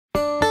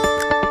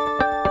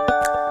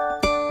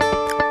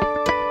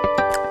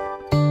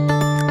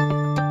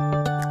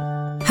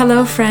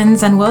Hello,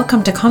 friends, and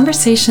welcome to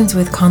Conversations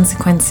with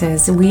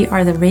Consequences. We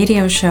are the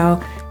radio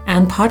show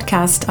and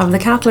podcast of the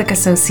Catholic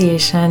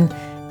Association,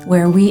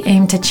 where we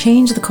aim to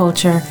change the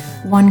culture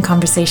one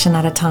conversation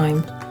at a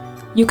time.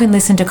 You can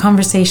listen to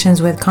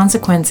Conversations with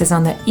Consequences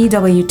on the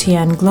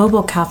EWTN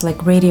Global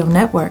Catholic Radio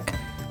Network,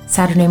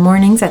 Saturday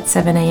mornings at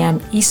 7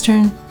 a.m.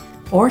 Eastern,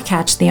 or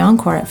catch the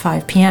encore at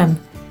 5 p.m.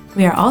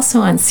 We are also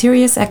on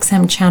Sirius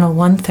XM Channel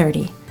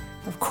 130.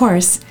 Of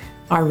course,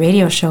 our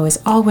radio show is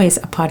always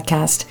a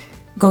podcast.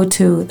 Go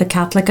to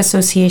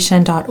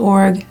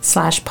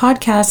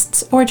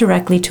thecatholicassociation.org/podcasts or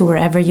directly to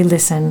wherever you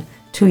listen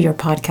to your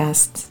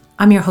podcasts.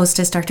 I'm your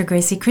hostess, Dr.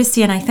 Grazie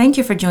Christie, and I thank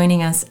you for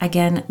joining us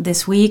again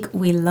this week.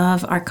 We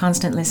love our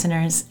constant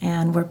listeners,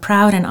 and we're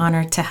proud and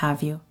honored to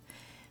have you.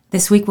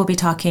 This week we'll be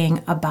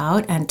talking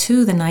about and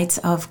to the Knights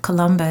of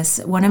Columbus,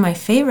 one of my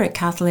favorite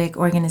Catholic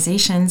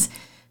organizations,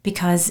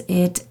 because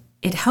it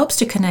helps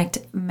to connect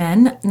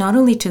men not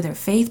only to their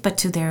faith, but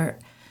to their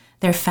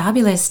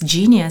fabulous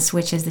genius,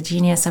 which is the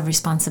genius of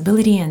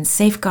responsibility and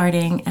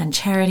safeguarding and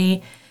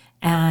charity.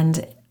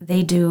 And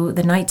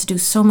the Knights do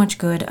so much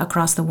good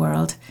across the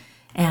world.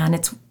 And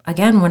it's,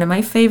 again, one of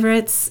my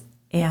favorites.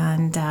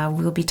 And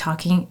we'll be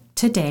talking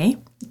today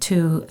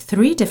to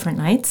 3 different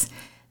Knights.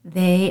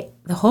 The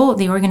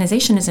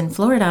organization is in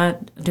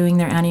Florida doing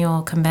their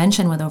annual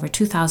convention with over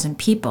 2,000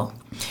 people.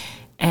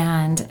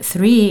 And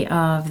 3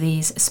 of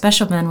these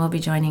special men will be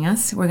joining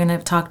us. We're going to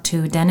talk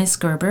to Dennis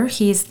Gerber.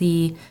 He's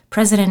the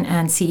president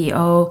and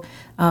CEO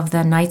of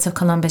the Knights of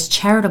Columbus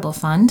Charitable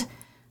Fund.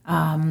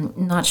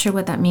 Not sure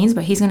what that means,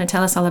 but he's going to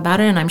tell us all about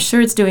it, and I'm sure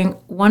it's doing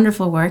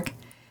wonderful work.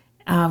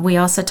 We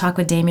also talk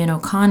with Damien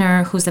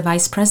O'Connor, who's the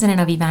vice president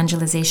of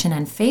evangelization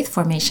and faith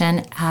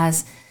formation,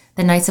 as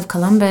the Knights of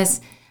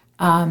Columbus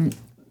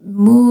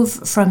move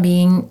from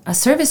being a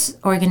service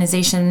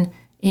organization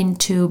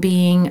into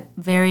being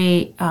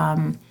very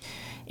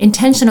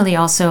intentionally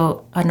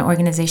also an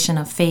organization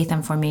of faith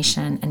and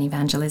formation and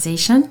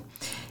evangelization.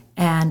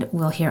 And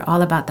we'll hear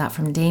all about that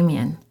from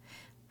Damien.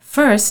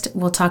 First,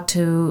 we'll talk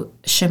to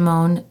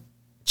Szymon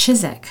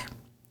Czyszek,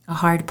 a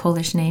hard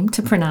Polish name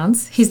to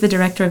pronounce. He's the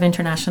Director of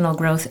International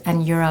Growth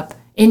in Europe,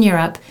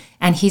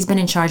 and he's been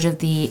in charge of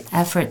the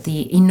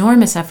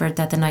enormous effort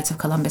that the Knights of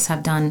Columbus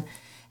have done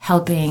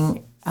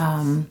helping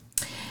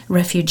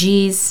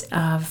refugees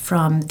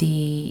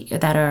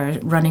that are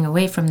running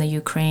away from the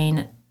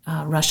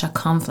Ukraine-Russia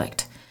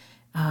conflict.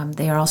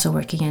 They are also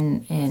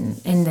working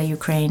in the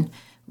Ukraine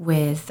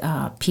with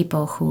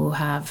people who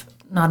have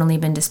not only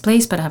been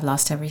displaced but have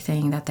lost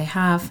everything that they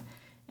have.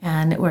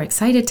 And we're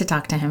excited to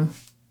talk to him.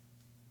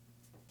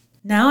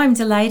 Now I'm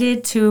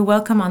delighted to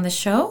welcome on the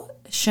show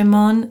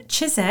Szymon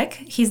Czyszek.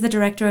 He's the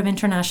Director of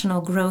International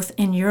Growth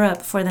in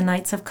Europe for the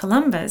Knights of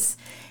Columbus.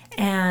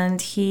 And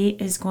he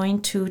is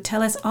going to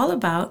tell us all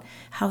about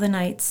how the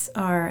Knights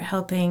are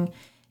helping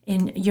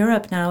in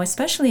Europe now,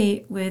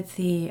 especially with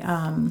the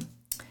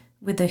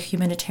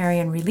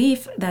humanitarian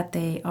relief that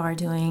they are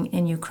doing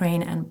in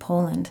Ukraine and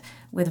Poland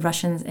with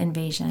Russia's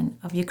invasion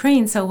of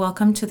Ukraine. So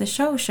welcome to the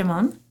show,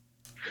 Szymon.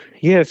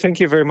 Yeah, thank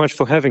you very much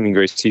for having me,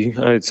 Gracie.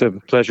 It's a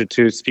pleasure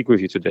to speak with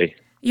you today.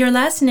 Your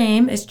last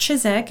name is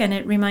Czyszek, and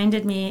it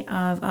reminded me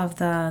of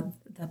the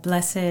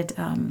blessed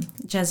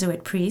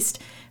Jesuit priest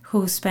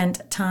who spent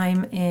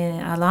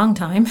a long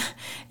time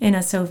in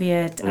a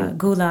Soviet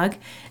gulag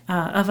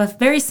of a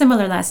very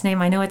similar last name.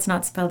 I know it's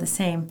not spelled the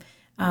same,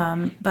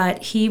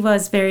 but he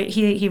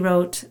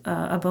wrote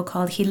a book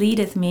called He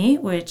Leadeth Me,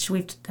 which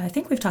I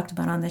think we've talked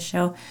about on this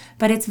show.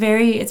 But it's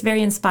very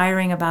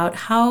inspiring about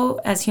how,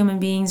 as human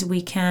beings,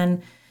 we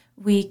can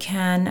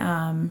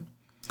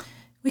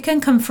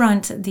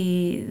confront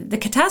the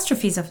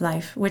catastrophes of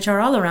life, which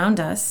are all around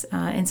us,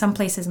 in some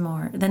places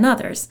more than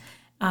others.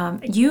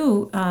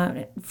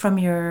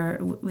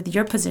 With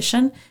your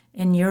position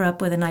in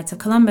Europe with the Knights of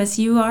Columbus,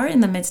 you are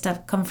in the midst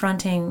of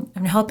confronting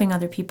and helping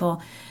other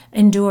people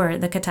endure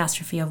the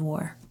catastrophe of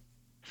war.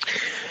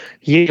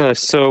 Yeah,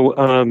 so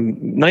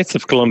Knights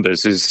of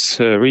Columbus is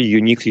really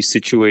uniquely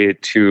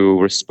situated to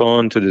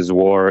respond to this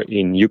war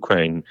in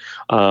Ukraine.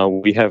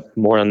 We have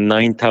more than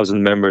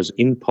 9,000 members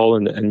in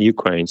Poland and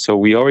Ukraine, so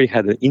we already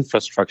had an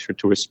infrastructure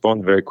to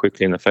respond very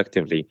quickly and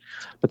effectively.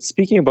 But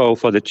speaking about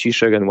Father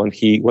Czyszek and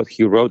what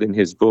he wrote in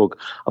his book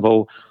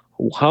about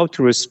how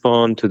to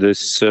respond to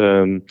this,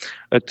 to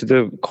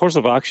the course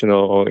of action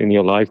or in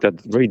your life that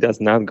really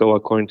does not go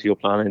according to your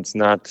plan. It's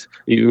not,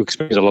 you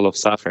experience a lot of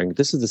suffering.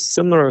 This is a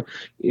similar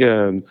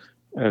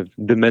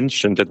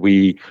dimension that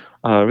we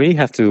really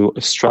have to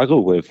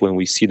struggle with when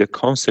we see the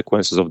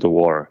consequences of the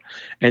war.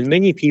 And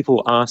many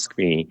people ask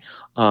me,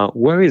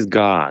 where is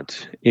God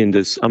in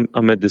this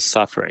amid this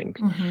suffering?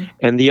 Mm-hmm.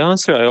 And the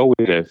answer I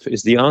always give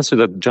is the answer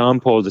that John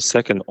Paul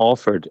II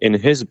offered in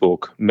his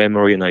book,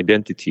 Memory and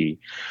Identity,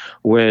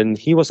 when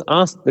he was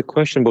asked the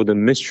question about the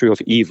mystery of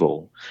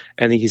evil.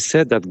 And he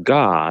said that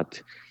God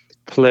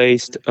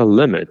placed a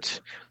limit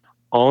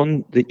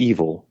on the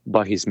evil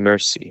by his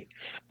mercy.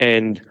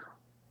 And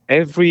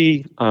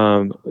every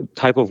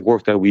type of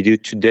work that we do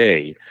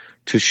today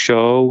to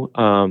show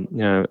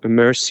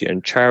mercy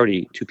and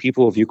charity to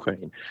people of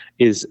Ukraine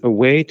is a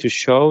way to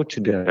show to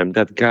them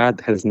that God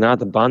has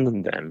not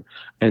abandoned them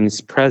and is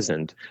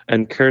present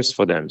and cares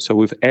for them. So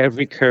with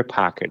every care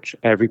package,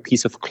 every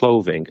piece of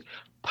clothing,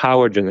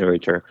 power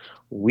generator,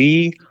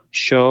 we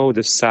show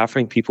the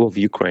suffering people of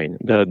Ukraine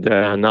that they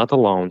are not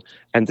alone,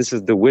 and this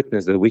is the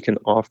witness that we can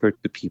offer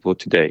to people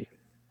today.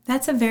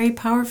 That's a very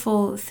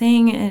powerful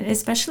thing,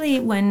 especially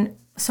when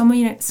so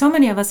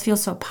many of us feel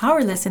so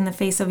powerless in the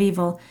face of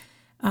evil.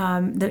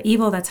 The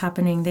evil that's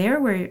happening there,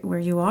 where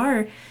you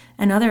are,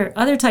 and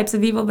other types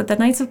of evil. But the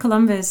Knights of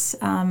Columbus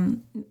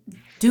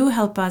do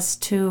help us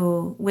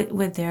to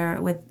with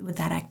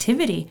that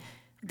activity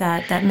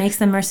that makes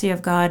the mercy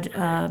of God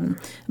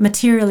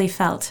materially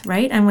felt,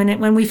 right? And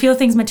when we feel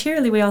things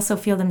materially, we also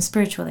feel them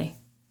spiritually.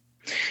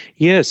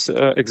 Yes,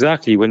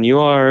 exactly. When you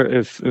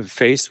are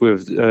faced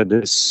with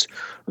this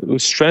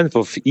strength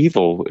of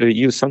evil,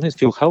 you sometimes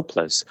feel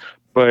helpless.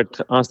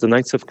 But as the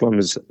Knights of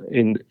Columbus,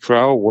 for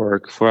our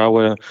work, for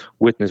our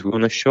witness, we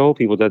want to show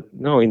people that,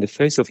 no, in the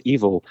face of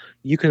evil,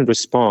 you can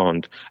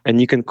respond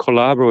and you can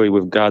collaborate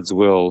with God's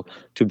will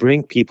to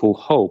bring people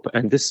hope.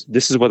 And this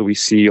is what we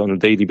see on a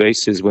daily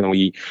basis when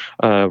we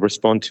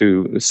respond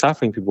to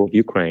suffering people of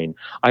Ukraine.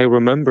 I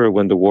remember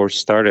when the war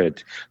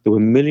started, there were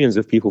millions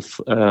of people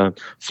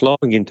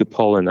flowing into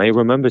Poland. I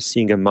remember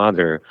seeing a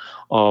mother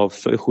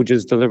who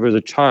just delivered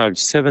a child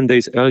 7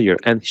 days earlier,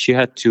 and she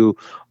had to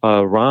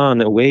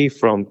run away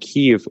from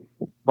Kiev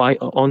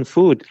on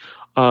foot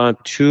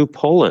to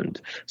Poland.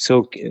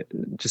 So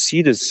to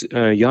see this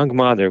young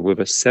mother with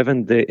a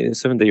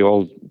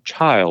 7-day-old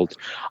child,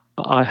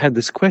 I had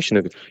this question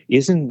of,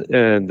 isn't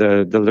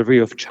the delivery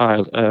of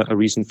child a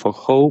reason for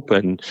hope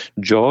and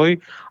joy?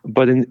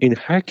 But in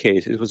her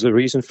case, it was a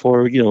reason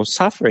for,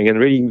 suffering and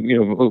really,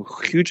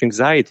 huge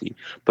anxiety.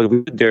 But we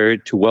were there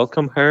to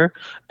welcome her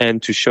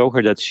and to show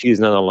her that she is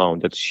not alone,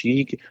 that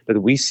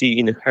we see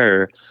in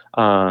her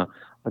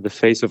the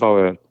face of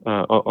our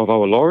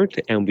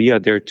Lord, and we are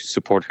there to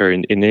support her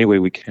in any way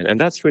we can. And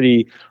that's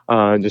really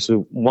just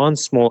one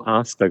small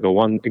aspect or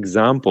one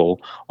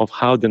example of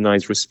how the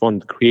Knights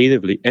respond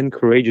creatively and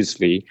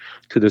courageously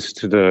to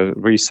the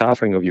really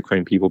suffering of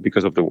Ukrainian people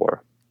because of the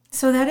war.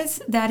 So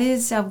that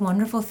is a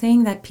wonderful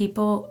thing, that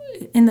people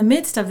in the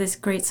midst of this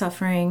great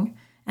suffering,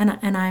 and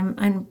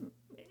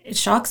it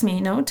shocks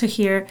me, to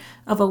hear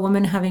of a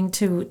woman having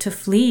to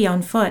flee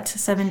on foot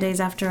 7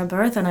 days after a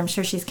birth, and I'm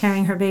sure she's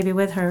carrying her baby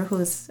with her,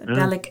 who's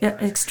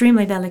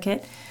extremely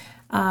delicate.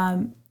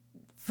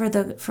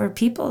 For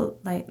people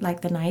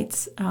like the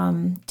Knights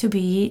to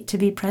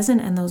be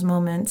present in those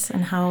moments,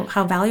 and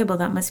how valuable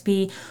that must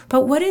be.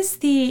 But what is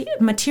the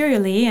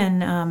materially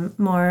and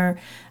more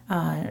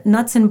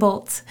nuts and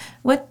bolts?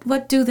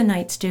 What do the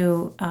Knights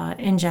do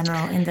in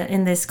general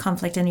in this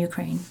conflict in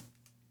Ukraine?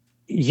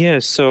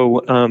 Yes,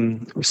 so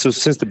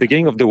since the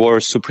beginning of the war,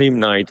 Supreme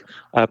Knight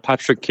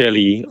Patrick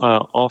Kelly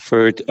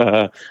offered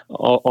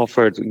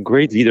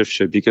great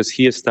leadership, because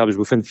he established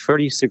within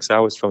 36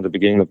 hours from the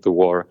beginning of the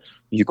war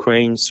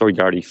Ukraine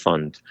Solidarity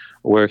Fund,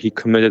 where he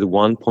committed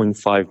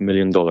 $1.5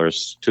 million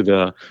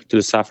to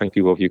the suffering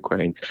people of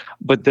Ukraine.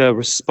 But the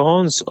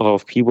response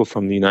of people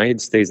from the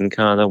United States and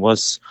Canada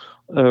was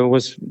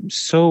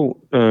so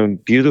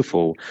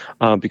beautiful,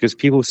 because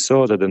people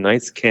saw that the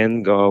Knights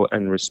can go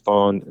and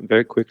respond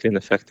very quickly and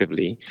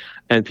effectively,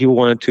 and people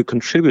wanted to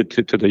contribute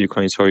to the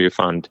Ukraine Solidarity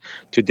Fund.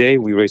 Today,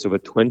 we raised over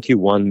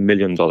 $21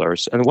 million.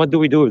 And what do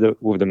we do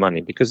with the money?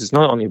 Because it's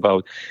not only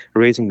about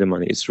raising the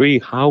money, it's really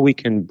how we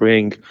can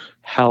bring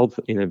help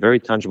in a very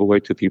tangible way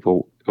to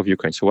people of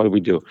Ukraine. So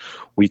what do?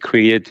 We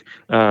created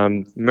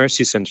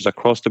mercy centers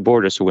across the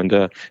border. So when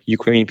the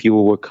Ukrainian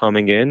people were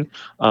coming in,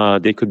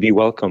 they could be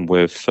welcomed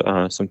with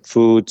some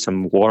food,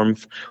 some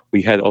warmth.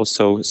 We had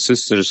also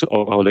Sisters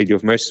of Our Lady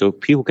of Mercy, so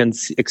people can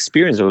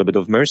experience a little bit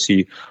of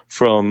mercy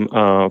from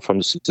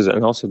the sisters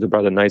and also the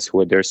brother knights who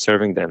were there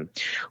serving them.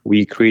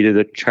 We created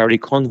a charity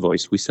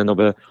convoys. We sent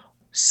over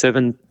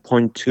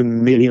 7.2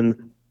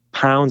 million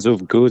pounds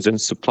of goods and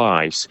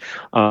supplies.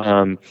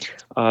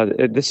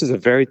 This is a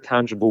very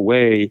tangible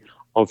way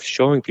of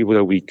showing people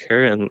that we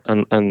care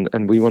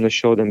and we want to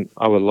show them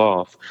our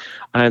love.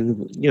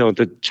 And,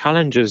 the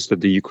challenges that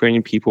the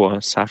Ukrainian people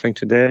are suffering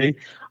today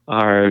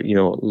are,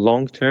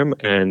 long-term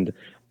and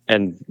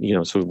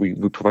so we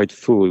provide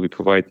food, we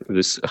provide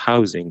this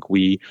housing,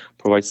 we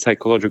provide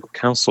psychological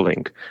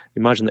counseling.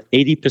 Imagine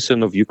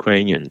 80% of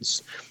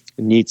Ukrainians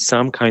need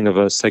some kind of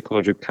a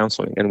psychological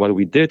counseling. And what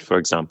we did, for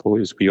example,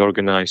 is we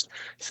organized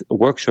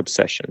workshop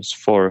sessions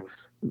for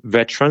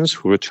veterans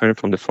who return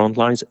from the front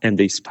lines and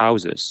their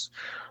spouses,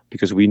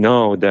 because we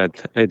know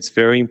that it's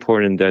very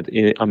important that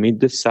amid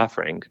this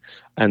suffering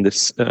and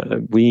this,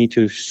 we need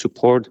to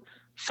support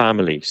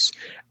families.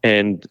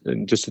 And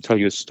just to tell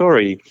you a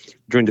story,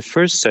 during the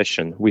first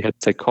session, we had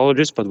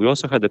psychologists, but we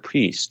also had a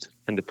priest,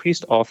 and the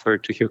priest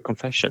offered to hear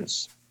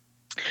confessions.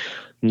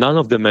 None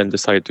of the men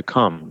decided to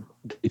come.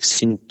 They've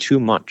seen too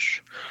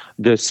much.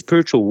 The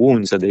spiritual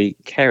wounds that they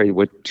carried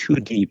were too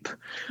deep.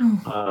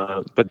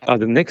 But at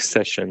the next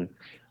session,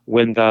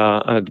 when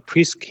the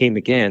priest came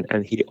again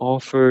and he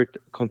offered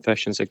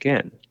confessions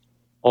again,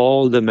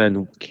 all the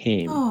men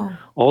came. Oh.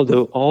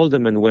 All the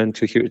men went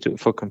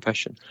for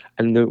confession.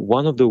 And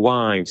one of the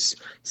wives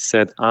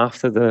said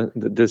after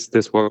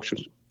this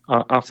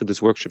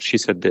workshop, she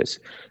said this: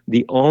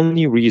 the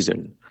only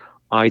reason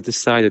I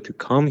decided to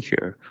come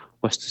here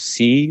was to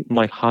see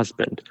my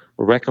husband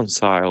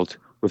reconciled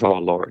with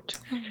our Lord.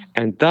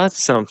 And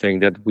that's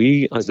something that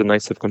we as the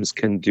Knights of Columbus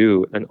can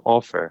do and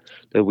offer,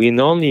 that we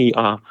not only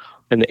are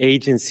an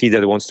agency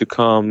that wants to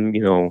come,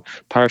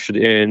 parachute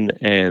in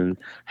and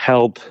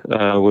help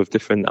with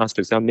different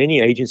aspects. There are many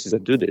agencies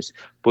that do this,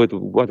 but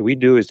what we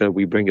do is that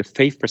we bring a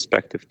faith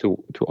perspective to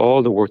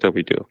all the work that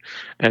we do.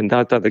 And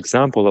that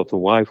example of the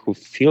wife who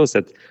feels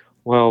that,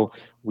 well,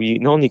 we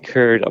not only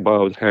cared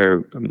about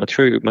her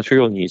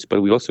material needs, but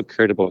we also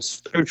cared about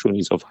spiritual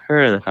needs of her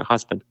and her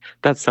husband.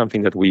 That's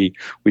something that we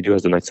do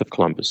as the Knights of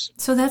Columbus.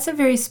 So that's a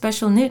very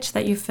special niche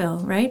that you fill,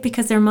 right?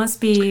 Because there must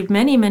be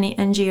many, many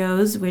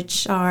NGOs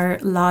which are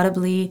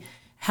laudably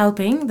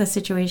helping the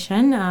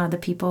situation, the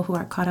people who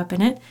are caught up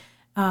in it.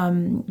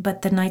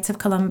 But the Knights of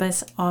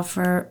Columbus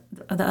offer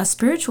a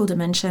spiritual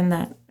dimension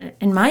that,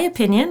 in my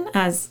opinion,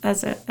 as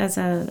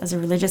a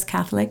religious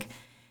Catholic,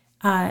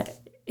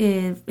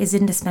 is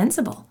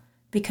indispensable,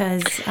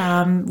 because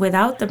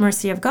without the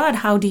mercy of God,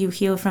 how do you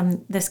heal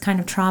from this kind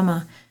of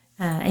trauma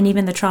and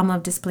even the trauma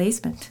of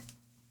displacement?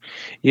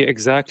 Yeah,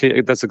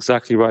 exactly. That's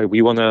exactly right.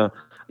 We want to,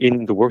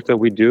 in the work that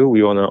we do,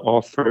 we want to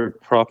offer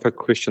proper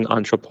Christian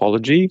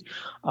anthropology,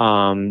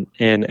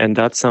 and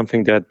that's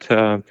something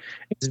that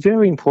is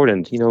very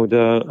important.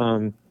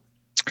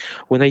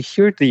 When I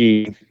hear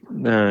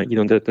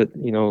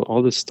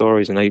all the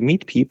stories, and I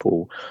meet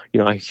people,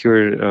 I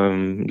hear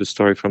the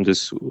story from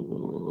this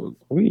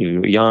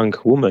really young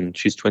woman.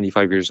 She's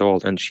 25 years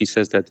old, and she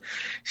says that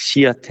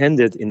she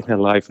attended in her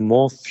life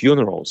more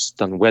funerals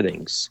than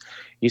weddings.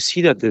 You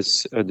see that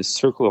this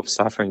circle of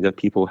suffering that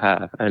people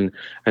have, and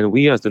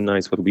we as the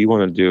Knights, what we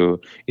want to do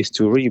is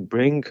to really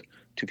bring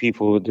to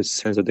people the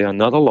sense that they are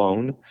not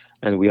alone,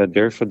 and we are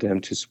there for them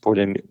to support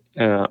them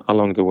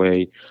along the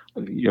way,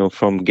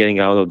 from getting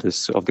out of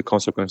the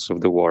consequences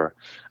of the war.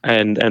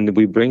 And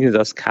we bring it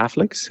as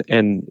Catholics,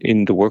 and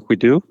in the work we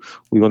do,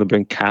 we want to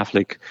bring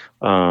Catholic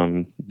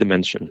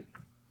dimension.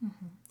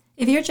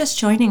 If you're just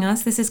joining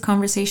us, this is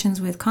Conversations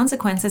with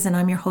Consequences, and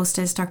I'm your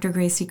hostess, Dr.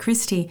 Grazie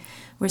Christie.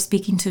 We're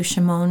speaking to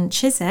Szymon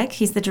Czyszek.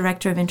 He's the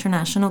Director of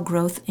International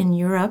Growth in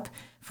Europe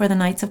for the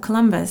Knights of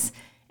Columbus.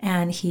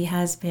 And he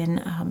has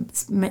been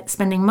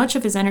spending much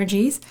of his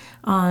energies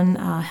on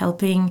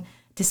helping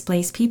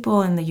displaced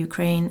people in the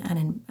Ukraine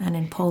and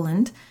in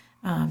Poland,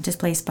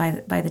 displaced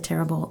by the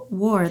terrible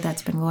war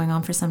that's been going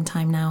on for some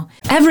time now.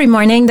 Every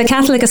morning, the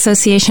Catholic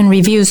Association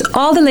reviews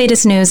all the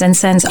latest news and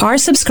sends our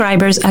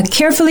subscribers a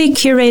carefully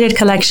curated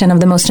collection of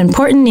the most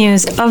important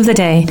news of the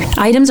day.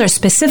 Items are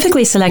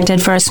specifically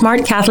selected for a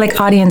smart Catholic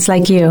audience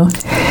like you.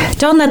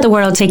 Don't let the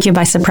world take you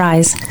by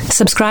surprise.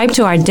 Subscribe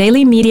to our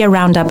daily media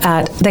roundup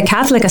at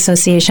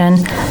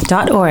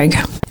thecatholicassociation.org.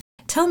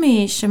 Tell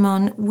me,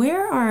 Szymon,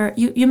 where are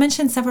you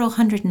mentioned several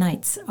hundred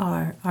knights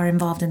are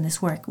involved in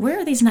this work. Where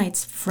are these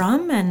knights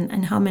from,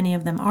 and how many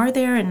of them are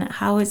there, and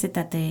how is it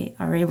that they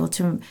are able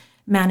to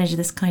manage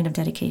this kind of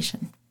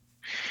dedication?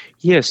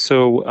 Yes,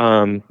 so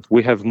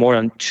we have more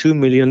than 2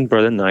 million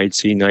brother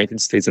knights in the United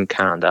States and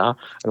Canada,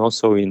 and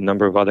also in a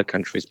number of other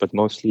countries, but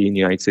mostly in the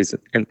United States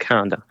and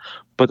Canada.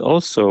 But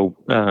also,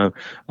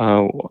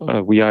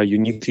 we are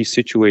uniquely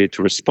situated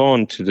to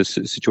respond to the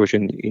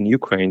situation in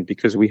Ukraine,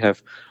 because we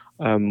have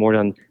more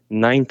than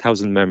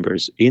 9,000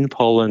 members in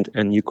Poland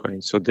and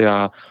Ukraine. So there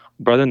are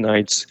brother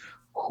knights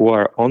who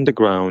are on the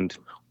ground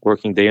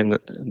working day and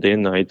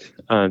night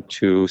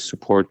to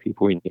support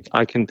people in need.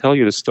 I can tell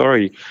you the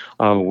story.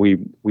 We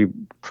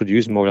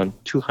produce more than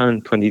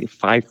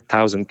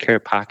 225,000 care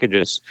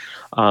packages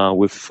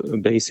with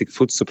basic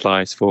food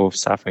supplies for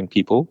suffering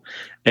people,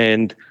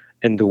 and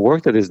the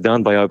work that is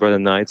done by our brother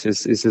knights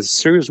is a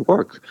serious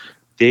work.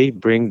 They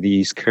bring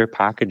these care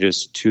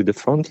packages to the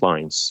front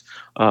lines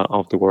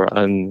of the war.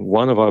 And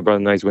one of our brother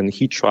knights, when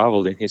he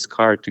traveled in his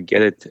car to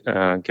get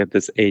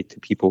this aid to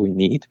people in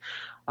need,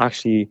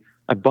 actually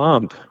a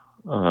bomb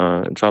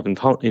dropped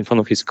in front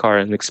of his car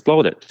and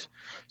exploded.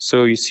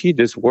 So you see,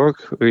 this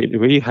work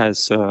really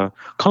has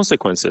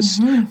consequences.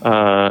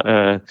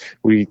 Mm-hmm.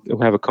 We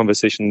have a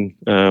conversation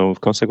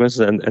with consequences,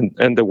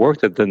 and the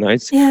work that the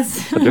knights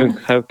are doing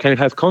can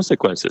have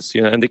consequences.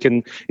 And they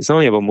can. It's not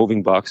only about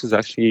moving boxes.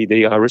 Actually,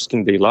 they are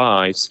risking their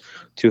lives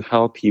to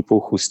help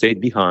people who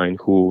stayed behind,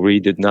 who really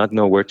did not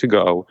know where to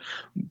go.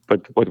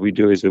 But what we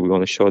do is that we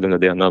want to show them that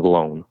they are not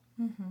alone.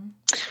 Mm-hmm.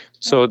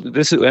 So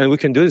and we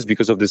can do this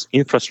because of this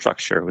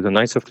infrastructure. The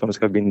Knights of Columbus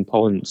have been in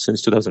Poland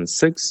since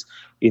 2006,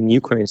 in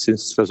Ukraine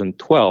since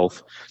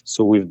 2012.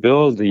 So we've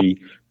built the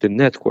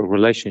network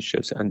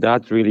relationships, and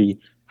that really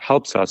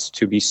helps us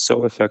to be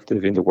so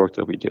effective in the work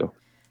that we do.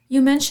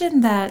 You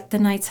mentioned that the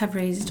Knights have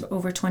raised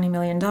over $20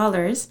 million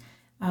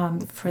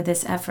for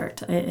this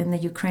effort in the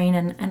Ukraine,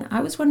 and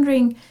I was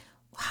wondering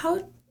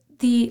how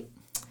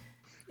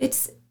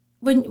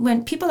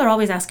when people are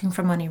always asking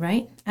for money,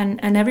 right?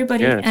 And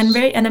everybody Yes.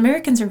 and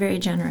Americans are very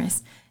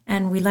generous,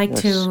 and we like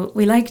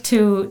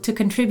to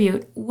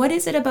contribute. What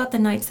is it about the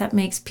Knights that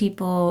makes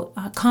people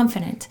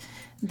confident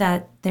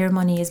that their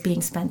money is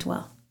being spent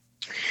well?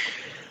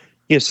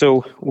 Yeah,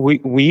 so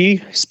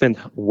we spend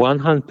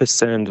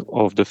 100%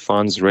 of the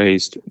funds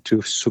raised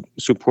to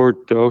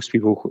support those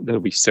people that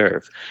we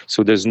serve.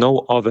 So there's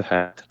no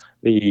overhead.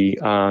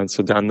 There's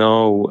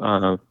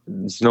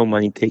no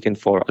money taken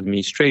for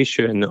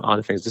administration and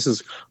other things. This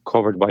is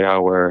covered by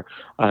our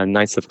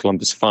Knights of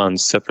Columbus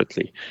funds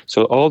separately.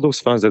 So all those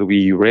funds that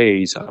we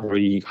raise,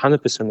 already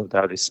 100% of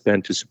that is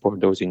spent to support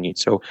those in need.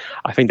 So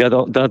I think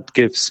that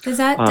gives. Does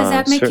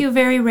that make you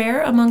very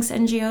rare amongst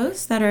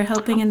NGOs that are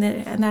helping in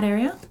that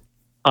area?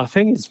 I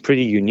think it's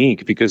pretty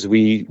unique because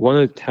we want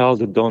to tell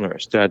the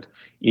donors that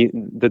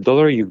the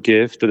dollar you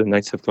give to the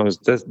Knights of Columbus,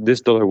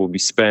 this dollar will be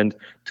spent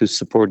to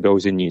support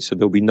those in need. So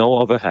there'll be no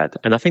overhead.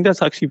 And I think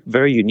that's actually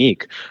very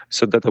unique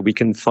so that we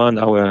can fund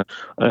our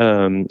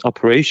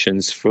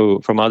operations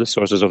from other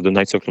sources of the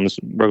Knights of Columbus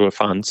regular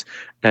funds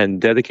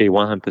and dedicate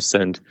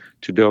 100%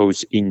 to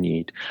those in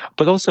need.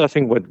 But also I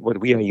think what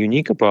we are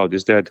unique about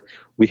is that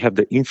we have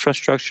the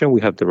infrastructure,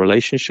 we have the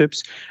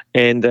relationships,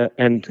 and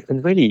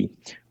really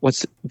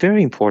what's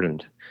very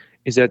important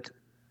is that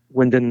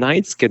when the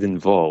Knights get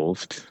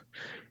involved,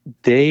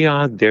 they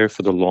are there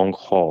for the long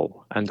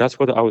haul. And that's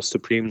what our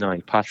Supreme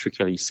Knight, Patrick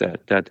Kelly, said,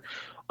 that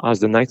as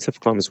the Knights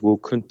of Columbus will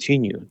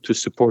continue to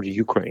support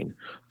Ukraine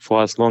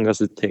for as long as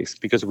it takes.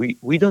 Because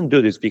we don't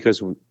do this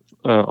because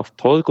of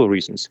political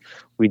reasons.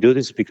 We do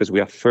this because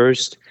we are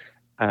first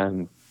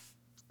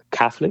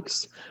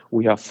Catholics.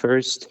 We are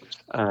first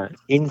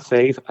in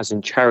faith as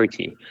in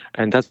charity.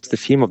 And that's the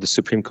theme of the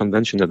Supreme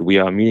Convention that we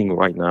are meeting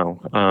right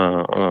now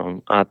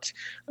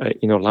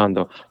in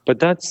Orlando. But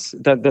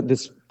that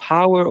this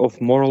power of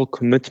moral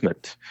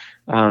commitment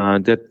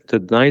that the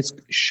Knights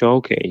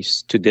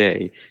showcase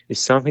today is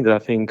something that I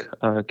think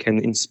can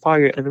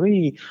inspire and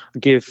really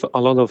give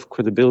a lot of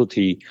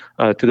credibility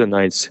to the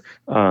Knights.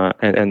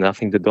 And I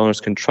think the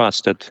donors can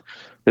trust that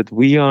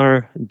we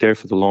are there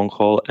for the long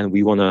haul and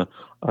we want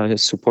to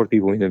support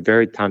people in a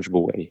very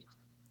tangible way.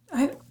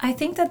 I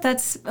think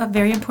that's a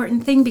very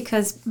important thing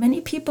because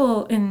many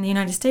people in the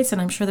United States and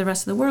I'm sure the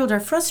rest of the world are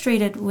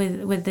frustrated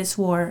with this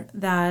war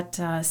that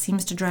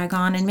seems to drag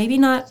on, and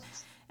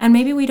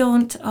maybe we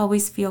don't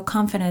always feel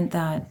confident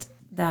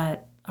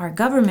that our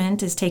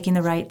government is taking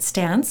the right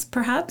stance,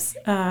 perhaps,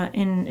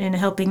 in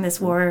helping this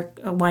war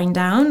wind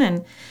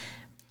down,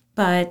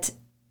 but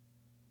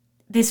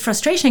this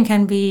frustration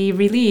can be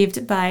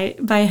relieved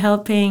by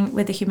helping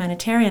with the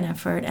humanitarian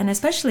effort, and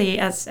especially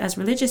as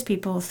religious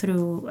people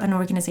through an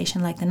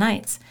organization like the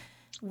Knights,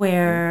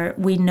 where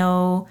we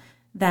know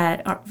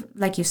that,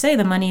 like you say,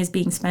 the money is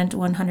being spent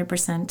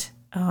 100%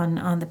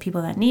 on the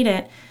people that need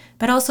it,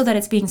 but also that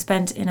it's being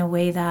spent in a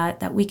way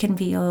that we can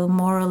feel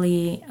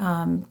morally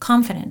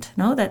confident,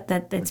 no? That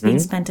it's being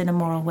spent in a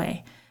moral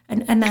way.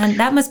 And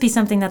that must be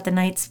something that the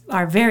Knights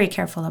are very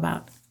careful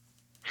about.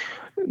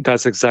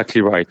 That's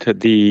exactly right.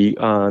 The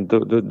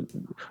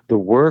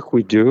work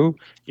we do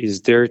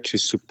is there to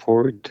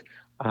support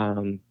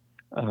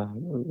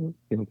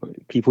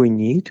people in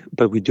need,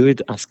 but we do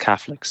it as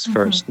Catholics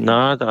first,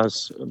 not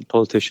as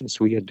politicians.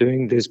 We are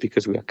doing this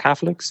because we are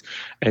Catholics,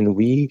 and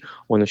we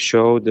want to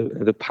show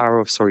the power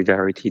of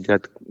solidarity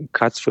that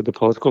cuts through the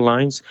political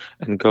lines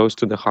and goes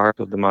to the heart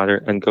of the matter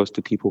and goes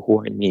to people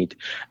who are in need.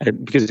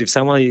 And because if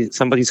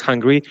somebody's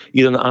hungry,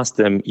 you don't ask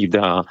them if they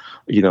are,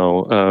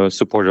 a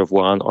supporter of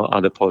one or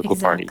other political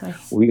party.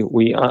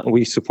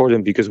 We support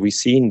them because we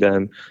see in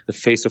them the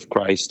face of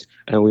Christ,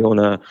 and we want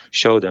to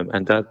show them,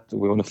 and that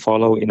we want to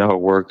follow in our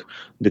work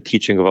the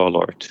teaching of our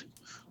Lord.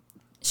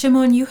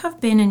 Szymon, you have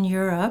been in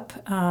Europe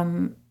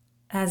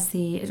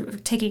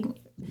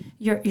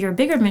your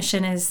bigger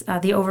mission is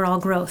the overall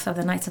growth of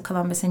the Knights of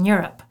Columbus in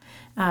Europe.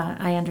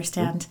 I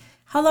understand.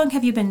 How long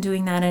have you been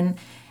doing that?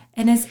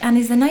 And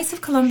is the Knights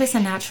of Columbus a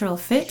natural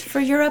fit for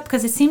Europe?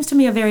 Because it seems to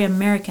me a very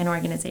American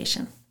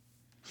organization.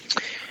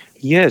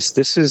 Yes,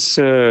 this is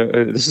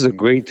a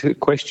great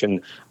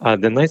question.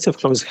 The Knights of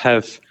Columbus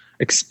have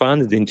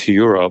expanded into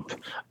Europe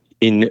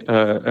in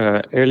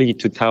early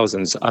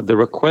 2000s at the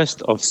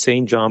request of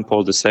St. John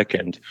Paul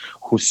II,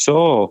 who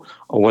saw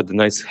what the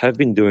Knights have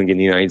been doing in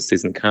the United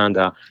States and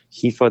Canada.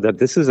 He thought that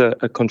this is a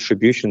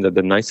contribution that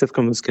the Knights of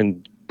Columbus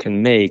can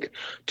make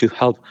to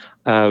help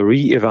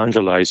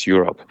re-evangelize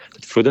Europe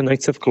through the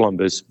Knights of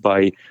Columbus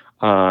by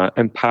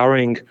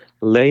empowering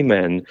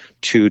laymen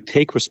to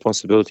take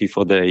responsibility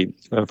for their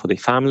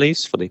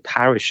families, for their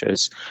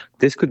parishes.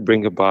 This could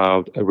bring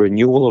about a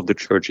renewal of the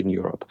church in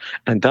Europe.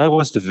 And that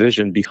was the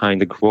vision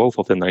behind the growth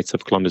of the Knights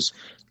of Columbus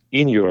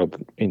in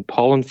Europe, in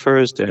Poland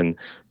first, and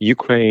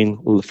Ukraine,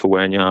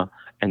 Lithuania,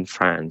 and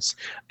France,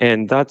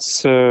 and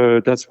that's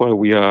why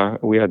we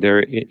are there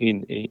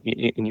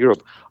in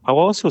Europe. I'll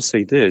also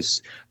say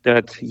this,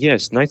 that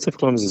yes, Knights of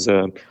Columbus is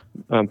a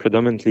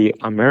predominantly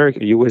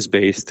American, U.S.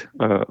 based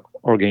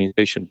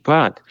organization,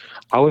 but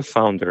our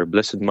founder,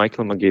 Blessed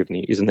Michael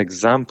McGivney, is an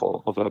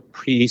example of a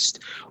priest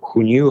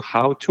who knew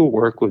how to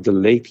work with the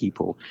lay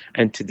people,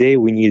 and today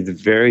we need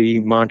very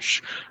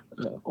much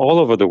all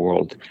over the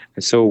world.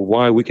 And so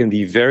while we can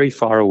be very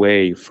far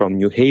away from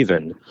New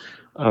Haven,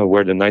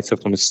 where the Knights of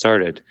Columbus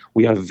started,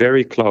 we are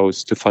very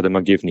close to Father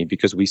McGivney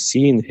because we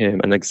see in him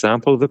an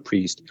example of a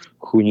priest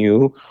who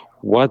knew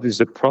what is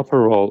the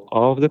proper role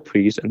of the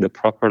priest and the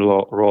proper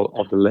role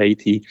of the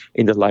laity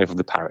in the life of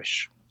the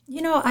parish.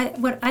 You know,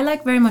 what I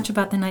like very much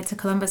about the Knights of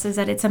Columbus is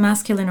that it's a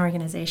masculine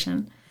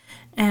organization.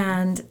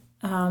 And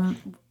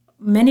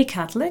many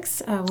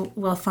Catholics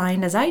will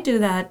find, as I do,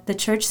 that the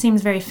church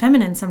seems very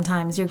feminine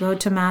sometimes. You go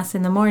to Mass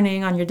in the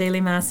morning on your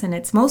daily Mass and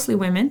it's mostly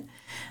women,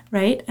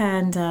 right?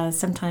 And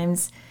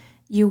sometimes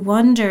you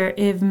wonder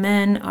if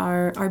men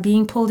are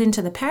being pulled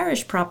into the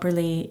parish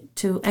properly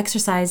to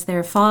exercise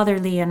their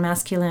fatherly and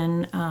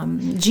masculine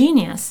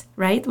genius,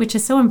 right? Which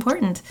is so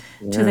important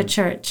to the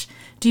church.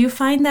 Do you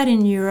find that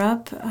in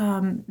Europe,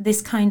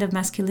 this kind of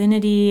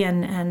masculinity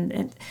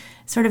and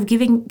sort of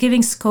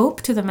giving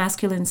scope to the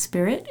masculine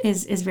spirit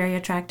is very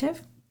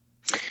attractive?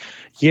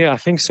 Yeah, I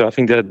think so. I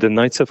think that the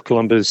Knights of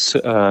Columbus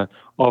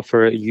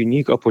offer a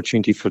unique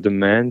opportunity for the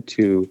men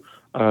to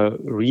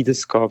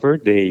rediscover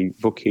their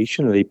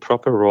vocation, their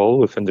proper role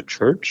within the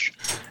church.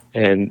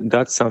 And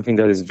that's something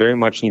that is very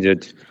much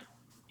needed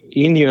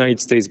in the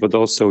United States, but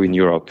also in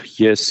Europe.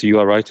 Yes, you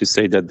are right to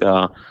say that there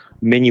are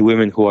many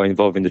women who are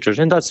involved in the church,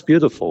 and that's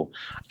beautiful.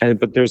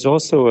 But there's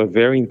also a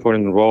very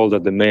important role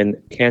that the men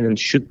can and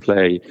should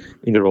play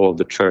in the role of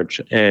the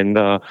church. And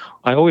I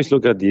always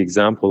look at the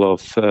example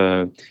of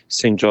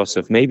Saint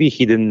Joseph. Maybe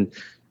he didn't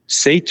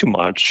say too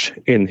much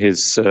in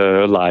his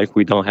life.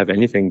 We don't have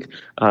anything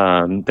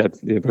that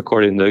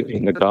recorded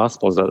in the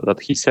Gospels that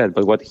he said.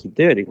 But what he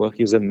did, well,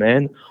 he was a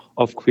man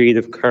of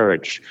creative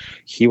courage.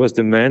 He was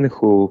the man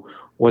who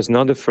was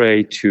not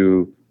afraid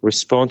to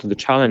respond to the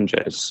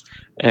challenges,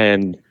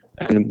 and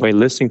by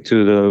listening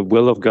to the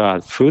will of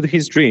God through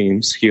his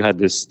dreams, he had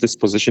this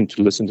disposition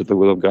to listen to the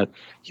will of God.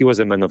 He was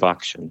a man of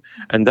action.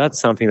 And that's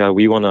something that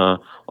we want to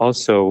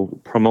also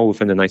promote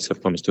within the Knights of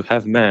Columbus, to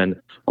have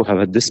men who have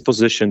a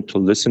disposition to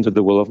listen to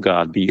the will of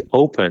God, be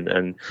open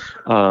and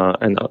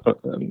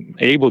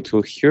able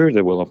to hear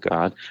the will of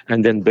God,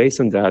 and then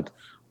based on that,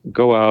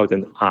 go out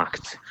and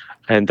act.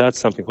 And that's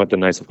something what the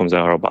Knights of Columbus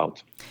are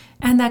about.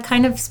 And that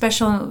kind of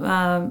special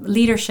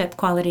leadership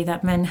quality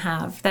that men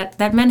have,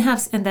 that men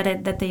have, and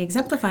that they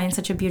exemplify in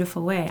such a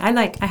beautiful way.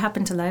 I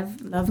happen to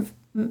love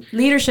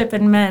leadership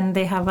in men.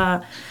 They have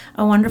a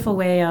wonderful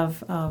way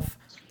of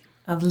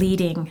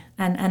leading,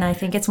 and I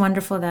think it's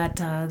wonderful that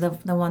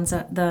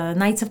the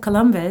Knights of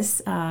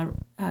Columbus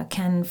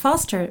can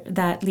foster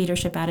that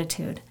leadership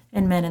attitude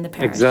in men in the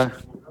parish.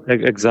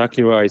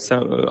 Exactly right.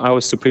 So our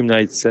Supreme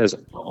Knight says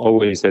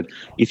always that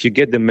if you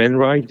get the men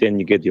right, then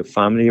you get your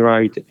family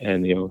right,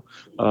 and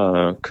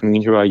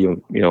community right,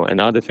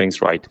 and other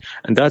things right.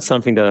 And that's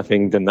something that I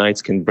think the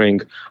Knights can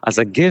bring as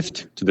a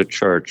gift to the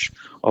church,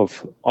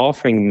 of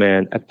offering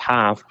men a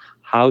path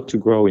how to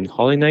grow in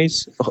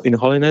holiness,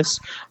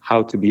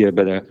 how to be a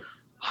better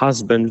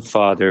husband,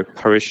 father,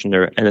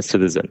 parishioner, and a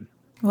citizen.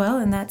 Well,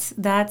 and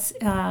that's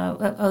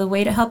a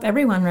way to help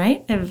everyone,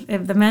 right?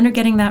 If the men are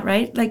getting that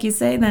right, like you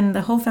say, then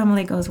the whole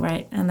family goes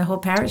right and the whole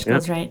parish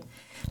goes right.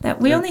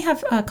 That we only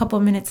have a couple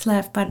of minutes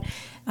left, but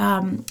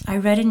I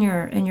read in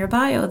your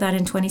bio that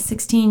in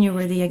 2016 you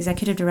were the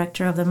executive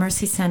director of the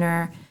Mercy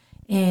Center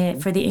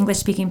for the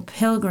English-speaking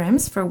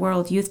pilgrims for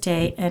World Youth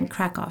Day in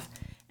Krakow.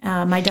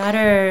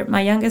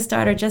 My youngest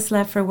daughter just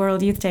left for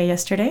World Youth Day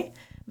yesterday.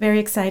 Very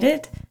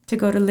excited to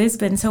go to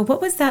Lisbon. So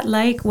what was that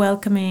like,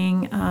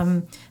 welcoming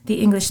the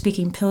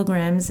English-speaking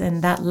pilgrims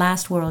and that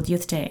last World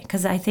Youth Day?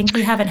 Because I think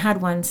we haven't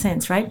had one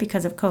since, right,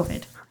 because of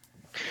COVID.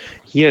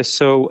 Yes,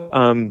 so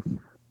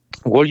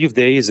World Youth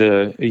Day is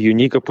a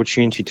unique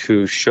opportunity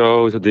to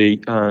show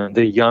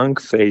the young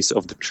face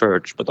of the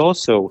church, but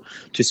also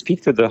to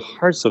speak to the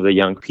hearts of the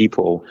young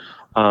people,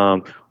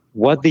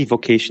 what the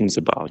vocation is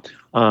about.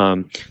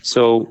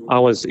 So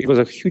it was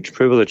a huge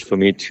privilege for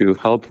me to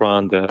help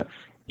run the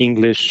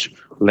English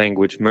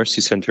language Mercy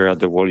Center at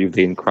the World Youth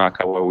Day in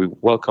Krakow, where we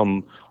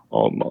welcome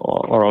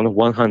around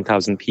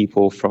 100,000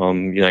 people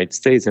from the United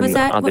States and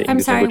other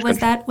English language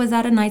countries. Was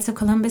that a Knights of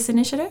Columbus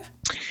initiative?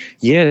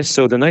 Yes,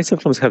 so the Knights of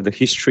Columbus have the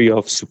history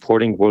of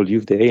supporting World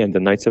Youth Day, and the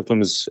Knights of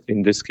Columbus,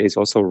 in this case,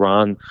 also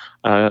run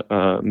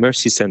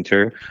Mercy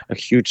Center, a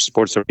huge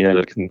sports arena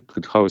that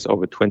could host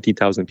over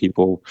 20,000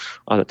 people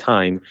at a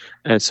time.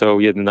 And so,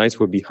 the Knights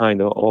were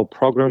behind all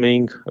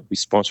programming. We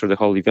sponsored the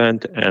whole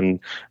event, and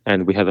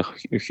we had a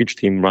huge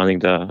team running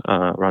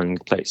the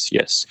place.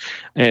 Yes,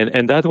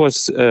 and that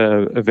was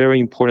a very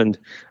important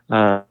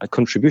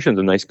contribution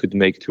the Knights could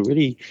make to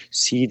really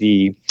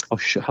see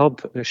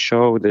help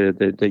show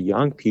the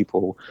young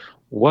people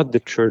what the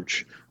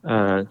church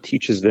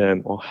teaches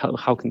them, or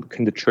how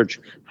can the church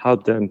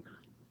help them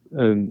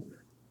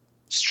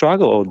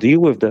struggle or deal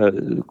with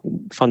the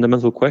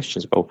fundamental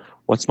questions about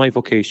what's my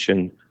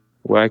vocation,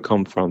 where I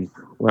come from,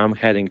 where I'm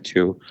heading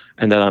to,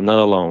 and that I'm not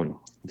alone.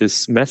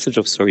 This message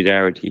of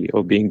solidarity,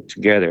 of being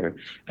together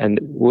and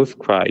with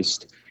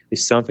Christ,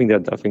 is something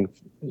that I think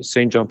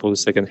St. John Paul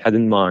II had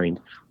in mind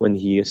when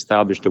he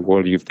established the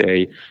World Youth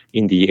Day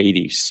in the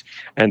 80s.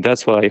 And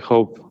that's what I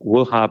hope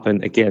will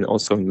happen again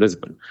also in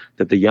Lisbon,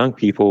 that the young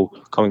people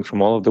coming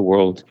from all over the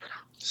world,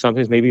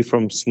 sometimes maybe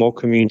from small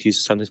communities,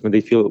 sometimes when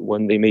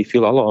they may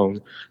feel alone,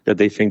 that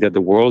they think that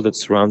the world that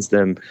surrounds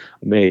them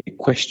may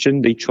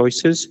question their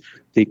choices.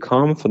 They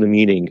come for the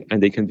meeting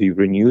and they can be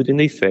renewed in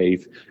their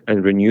faith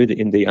and renewed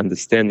in their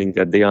understanding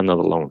that they are not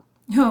alone.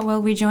 Oh,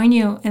 well, we join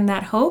you in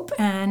that hope.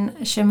 And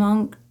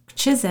Szymon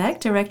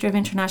Czyszek, Director of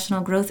International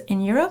Growth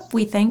in Europe,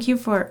 we thank you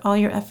for all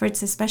your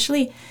efforts,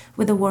 especially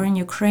with the war in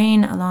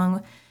Ukraine,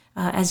 along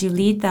as you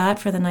lead that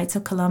for the Knights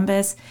of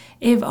Columbus.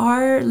 If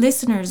our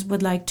listeners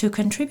would like to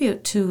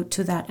contribute to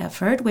that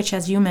effort, which,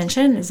 as you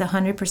mentioned, is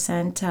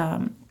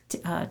 100%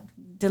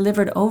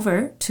 delivered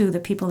over to the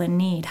people in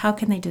need, how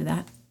can they do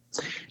that?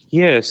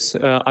 Yes,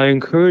 I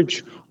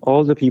encourage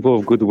all the people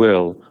of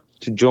goodwill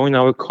to join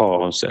our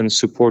cause and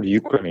support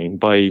Ukraine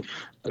by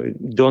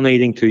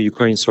donating to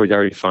Ukraine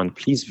Solidarity Fund.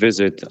 Please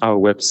visit our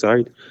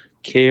website,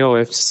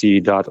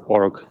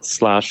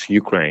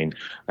 kofc.org/Ukraine.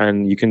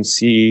 And you can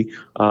see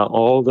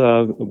all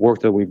the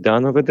work that we've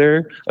done over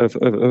there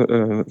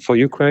for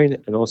Ukraine,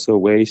 and also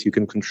ways you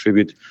can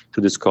contribute to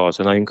this cause.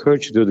 And I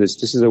encourage you to do this.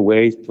 This is a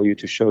way for you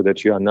to show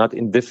that you are not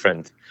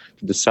indifferent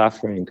to the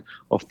suffering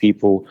of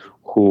people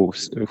who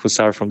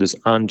suffer from this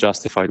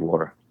unjustified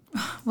war.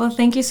 Well,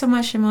 thank you so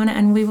much, Szymon,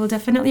 and we will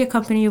definitely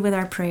accompany you with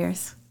our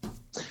prayers.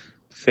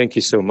 Thank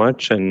you so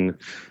much, and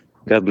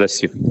God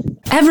bless you.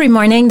 Every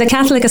morning, the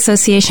Catholic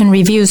Association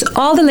reviews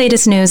all the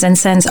latest news and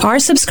sends our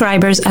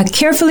subscribers a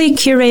carefully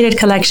curated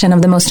collection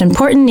of the most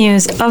important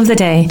news of the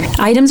day.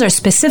 Items are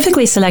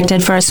specifically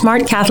selected for a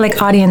smart Catholic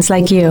audience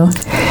like you.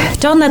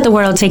 Don't let the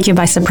world take you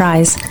by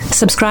surprise.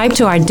 Subscribe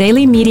to our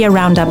daily media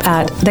roundup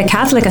at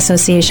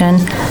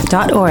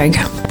thecatholicAssociation.org.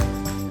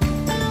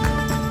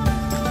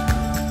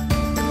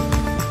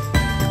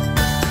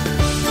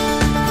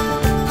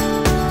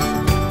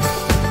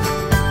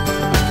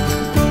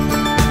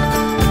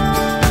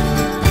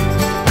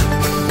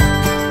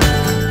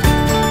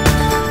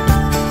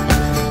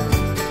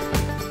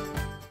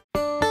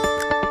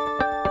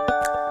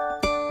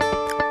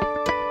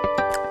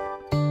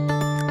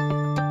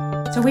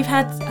 So we've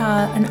had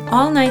an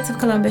All Knights of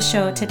Columbus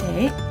show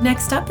today.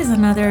 Next up is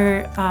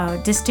another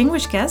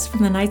distinguished guest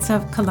from the Knights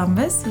of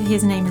Columbus.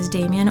 His name is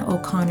Damien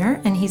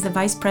O'Connor, and he's the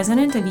Vice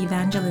President of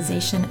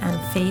Evangelization and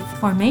Faith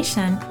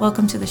Formation.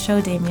 Welcome to the show,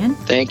 Damien.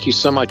 Thank you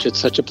so much. It's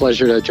such a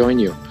pleasure to join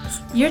you.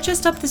 You're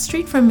just up the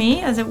street from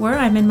me, as it were.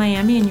 I'm in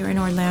Miami, and you're in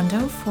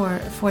Orlando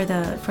for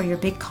your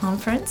big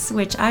conference,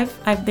 which I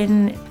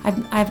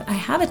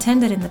have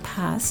attended in the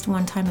past.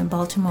 One time in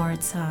Baltimore.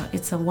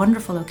 It's a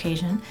wonderful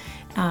occasion.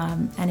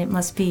 And it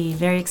must be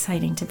very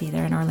exciting to be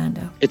there in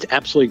Orlando. It's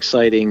absolutely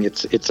exciting.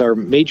 It's our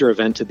major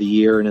event of the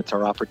year, and it's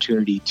our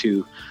opportunity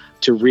to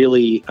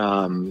really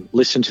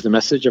listen to the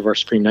message of our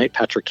Supreme Knight,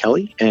 Patrick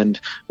Kelly,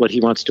 and what he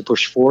wants to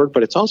push forward.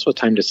 But it's also a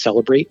time to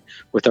celebrate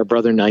with our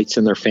brother Knights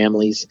and their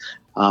families.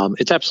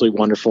 It's absolutely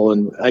wonderful,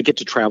 and I get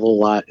to travel a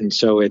lot, and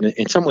so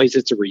in some ways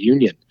it's a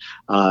reunion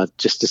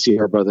just to see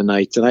our brother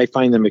Knights, and I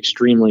find them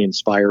extremely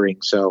inspiring.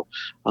 So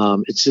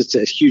it's just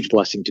a huge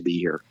blessing to be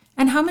here.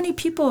 And how many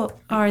people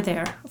are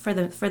there for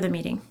the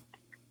meeting?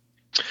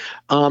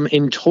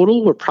 In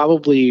total, we're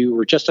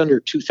just under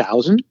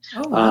 2,000.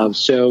 Oh, wow.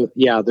 So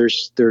yeah,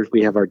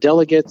 we have our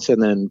delegates,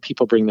 and then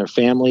people bring their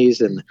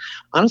families. And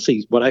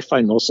honestly, what I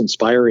find most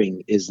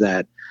inspiring is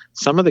that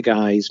some of the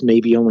guys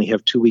maybe only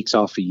have 2 weeks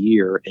off a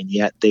year, and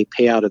yet they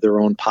pay out of their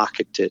own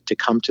pocket to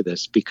come to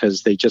this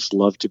because they just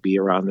love to be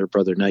around their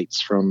brother Knights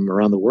from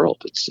around the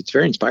world. It's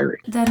very inspiring.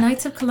 The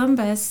Knights of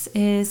Columbus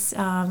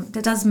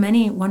that does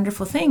many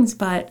wonderful things,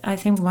 but I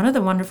think one of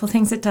the wonderful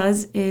things it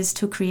does is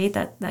to create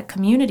that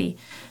community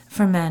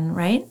for men,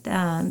 right?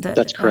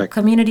 That's correct.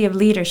 Community of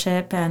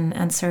leadership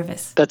and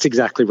service. That's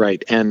exactly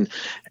right. And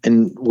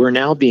we're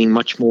now being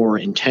much more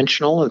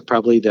intentional, and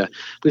probably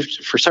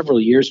for several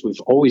years,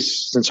 we've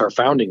always, since our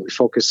founding, we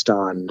focused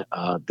on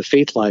the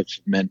faith lives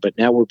of men, but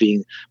now we're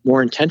being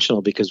more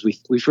intentional because we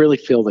really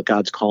feel that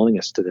God's calling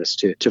us to this,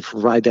 to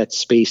provide that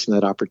space and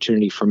that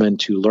opportunity for men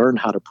to learn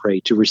how to pray,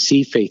 to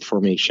receive faith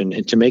formation,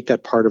 and to make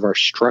that part of our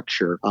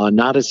structure,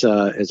 not as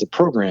a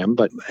program,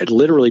 but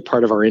literally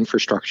part of our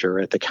infrastructure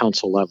at the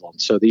council level.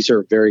 So these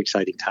are very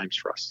exciting times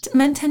for us.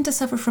 Men tend to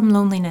suffer from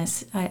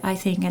loneliness, I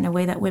think, in a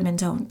way that women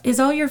don't. Is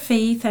all your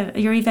faith,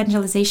 your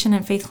evangelization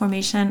and faith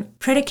formation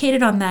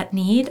predicated on that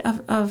need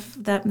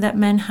of that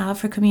men have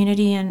for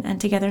community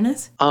and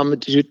togetherness?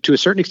 To a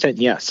certain extent,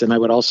 yes. And I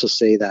would also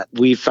say that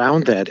we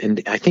found that,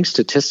 and I think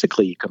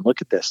statistically you can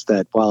look at this,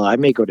 that while I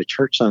may go to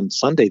church on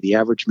Sunday, the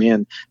average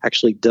man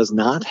actually does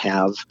not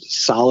have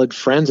solid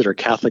friends that are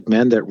Catholic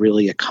men that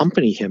really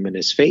accompany him in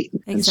his faith.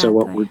 Exactly. And so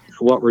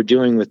what we're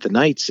doing with the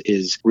nights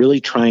is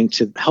really trying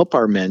to help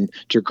our men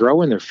to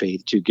grow in their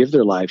faith, to give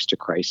their lives to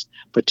Christ.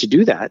 But to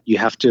do that, you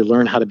have to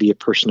learn how to be a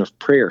person of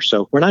prayer.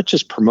 So we're not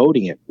just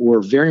promoting it,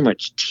 we're very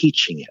much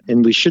teaching it.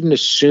 And we shouldn't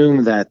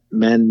assume that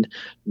men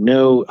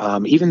know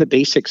even the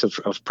basics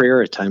of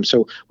prayer at times.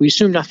 So we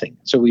assume nothing.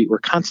 So we're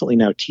constantly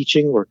now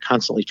teaching. We're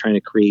constantly trying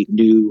to create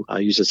new,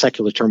 use a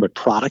secular term, but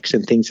products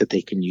and things that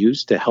they can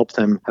use to help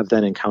them have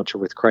that encounter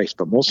with Christ.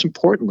 But most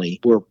importantly,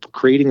 we're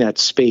creating that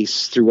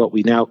space through what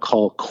we now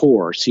call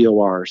CORE,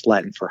 C-O-R,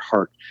 Latin for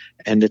heart.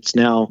 And it's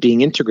now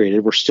being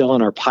integrated. We're still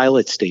in our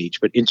pilot stage,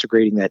 but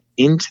integrating that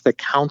into the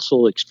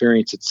council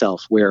experience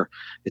itself, where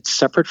it's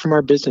separate from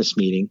our business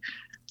meeting.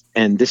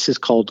 And this is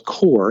called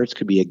CORE. It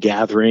could be a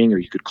gathering or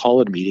you could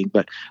call it a meeting.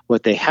 But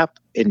what they have,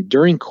 and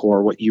during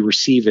CORE, what you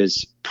receive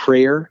is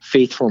prayer,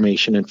 faith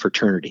formation, and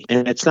fraternity.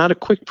 And it's not a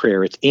quick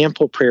prayer. It's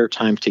ample prayer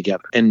time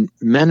together. And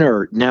men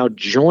are now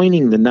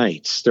joining the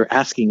nights. They're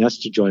asking us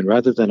to join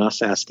rather than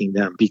us asking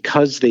them,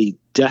 because they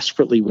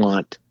desperately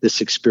want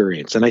this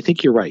experience. And I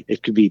think you're right.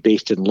 It could be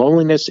based in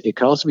loneliness. It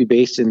could also be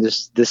based in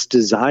this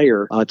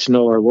desire to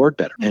know our Lord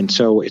better. And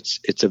so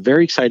it's a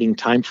very exciting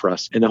time for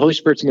us. And the Holy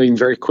Spirit's moving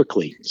very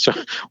quickly. So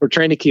we're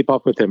trying to keep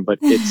up with him, but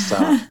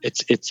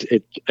it's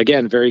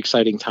again, very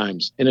exciting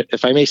times. And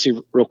if I may say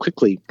real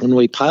quickly, when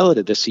we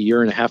piloted this a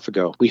year and a half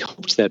ago, we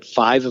hoped that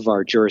 5 of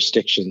our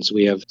jurisdictions,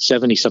 we have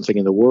 70 something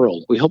in the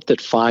world, we hoped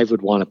that 5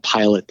 would want to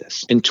pilot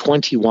this, and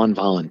 21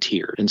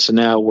 volunteered. And so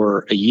now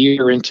we're a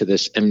year into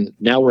this, and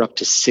now we're up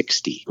to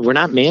 60. We're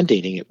not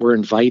mandating it, we're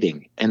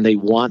inviting, and they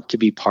want to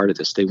be part of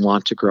this. They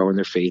want to grow in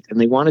their faith, and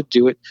they want to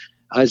do it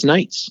as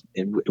knights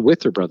and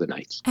with their brother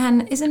knights.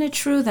 And isn't it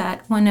true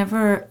that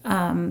whenever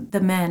the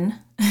men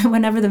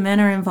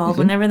are involved,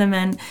 whenever the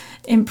men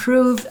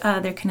improve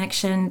their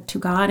connection to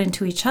God and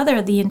to each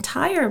other, the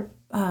entire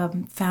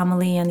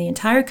family and the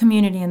entire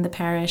community in the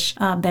parish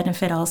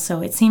benefit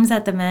also. It seems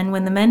that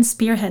when the men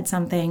spearhead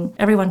something,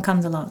 everyone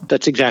comes along.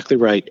 That's exactly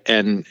right.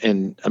 And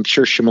I'm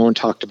sure Szymon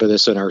talked about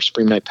this in our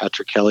Spring Night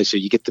Patrick Kelly. So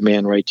you get the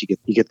man right, you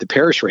get the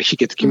parish right, you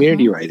get the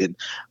community right.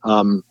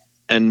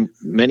 And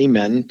many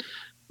men,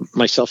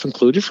 myself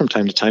included, from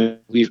time to time,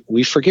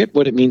 we forget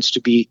what it means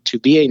to be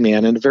a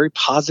man in a very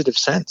positive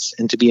sense,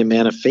 and to be a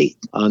man of faith.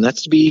 And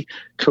that's to be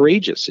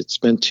courageous.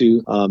 It's meant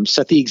to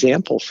set the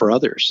example for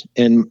others,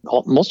 and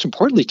most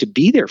importantly, to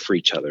be there for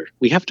each other.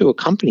 We have to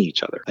accompany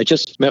each other. I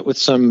just met with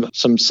some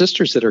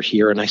sisters that are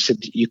here, and I said,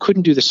 "You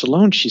couldn't do this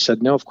alone." She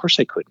said, "No, of course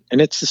I couldn't." And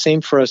it's the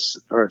same for us,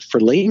 or for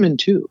laymen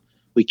too.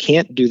 We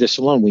can't do this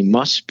alone. We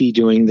must be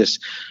doing this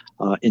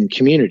in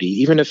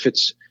community, even if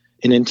it's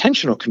an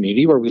intentional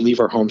community where we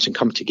leave our homes and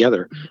come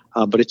together.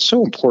 But it's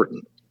so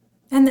important.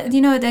 And,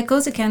 that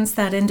goes against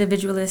that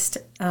individualist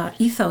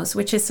ethos,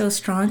 which is so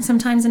strong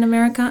sometimes in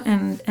America,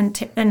 and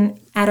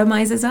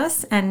atomizes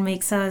us and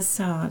makes us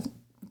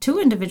too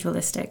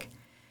individualistic.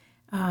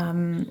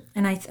 And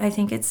I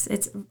think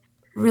it's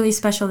really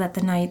special that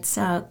the Knights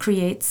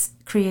creates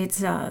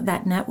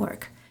that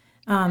network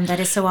that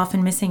is so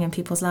often missing in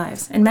people's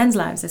lives, in men's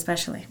lives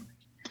especially.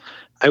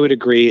 I would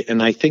agree,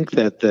 and I think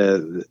that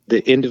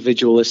the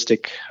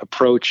individualistic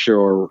approach,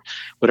 or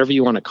whatever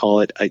you want to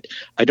call it,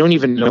 I don't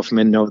even know if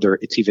men know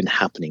it's even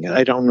happening.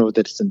 I don't know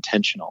that it's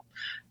intentional.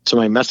 So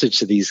my message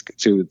to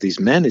these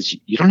men is,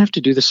 you don't have to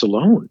do this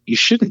alone. You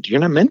shouldn't. You're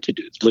not meant to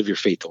live your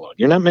faith alone.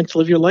 You're not meant to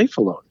live your life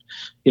alone.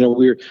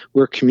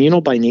 We're communal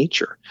by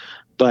nature.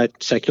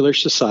 But secular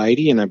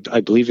society, and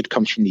I believe it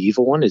comes from the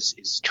evil one,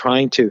 is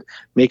trying to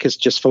make us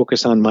just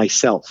focus on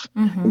myself.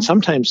 And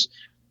sometimes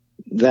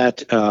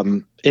that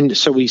and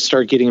so we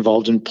start getting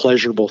involved in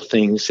pleasurable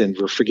things, and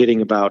we're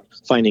forgetting about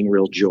finding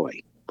real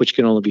joy, which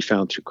can only be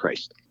found through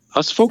Christ.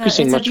 Us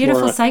focusing much more. It's a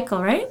beautiful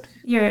cycle, right?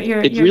 You're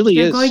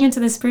is. going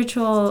into the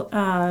spiritual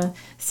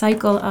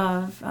cycle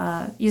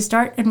of you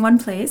start in one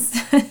place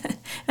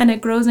and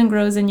it grows and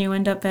grows, and you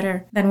end up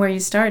better than where you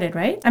started,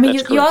 right? I mean,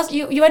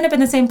 you end up in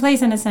the same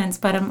place in a sense,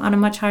 but on a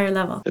much higher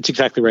level. That's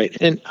exactly right.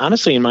 And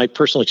honestly, in my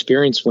personal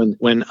experience,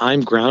 when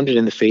I'm grounded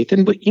in the faith,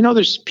 and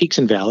there's peaks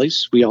and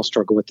valleys, we all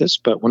struggle with this,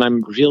 but when I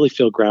really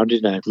feel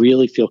grounded and I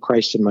really feel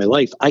Christ in my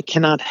life, I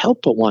cannot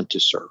help but want to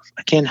serve.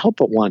 I can't help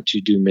but want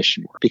to do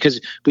mission work, because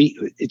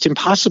it's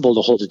impossible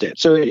to hold it in.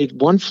 So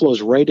one flows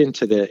right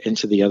into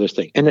the other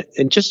thing.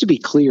 And just to be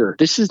clear,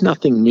 this is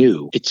nothing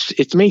new.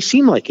 It may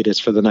seem like it is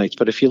for the Knights,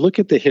 but if you look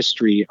at our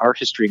history,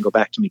 and go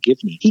back to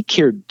McGivney,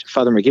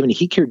 Father McGivney,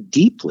 he cared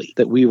deeply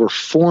that we were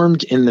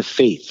formed in the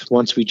faith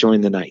once we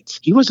joined the Knights.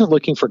 He wasn't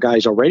looking for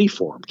guys already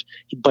formed,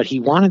 but he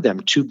wanted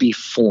them to be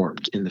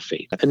formed in the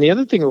faith. And the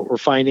other thing that we're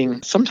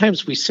finding,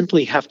 sometimes we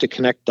simply have to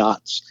connect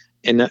dots.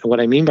 And what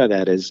I mean by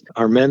that is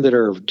our men that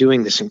are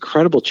doing this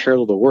incredible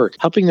charitable work,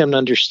 helping them to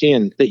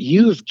understand that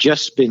you've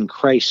just been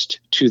Christ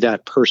to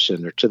that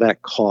person or to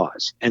that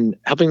cause, and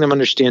helping them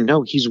understand,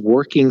 no, he's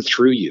working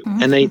through you.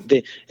 Mm-hmm.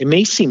 And it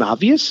may seem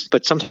obvious,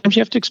 but sometimes you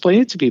have to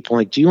explain it to people.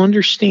 Like, do you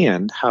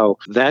understand how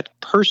that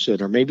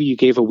person, or maybe you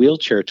gave a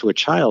wheelchair to a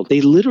child,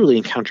 they literally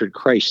encountered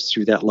Christ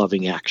through that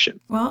loving action?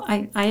 Well,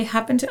 I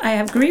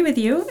agree with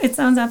you. It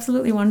sounds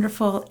absolutely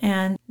wonderful.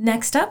 And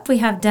next up, we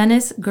have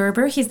Dennis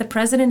Gerber. He's the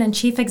president and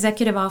chief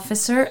executive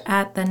officer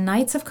at the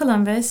Knights of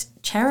Columbus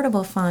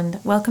Charitable Fund.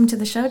 Welcome to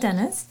the show,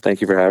 Dennis.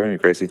 Thank you for having me,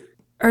 Gracie.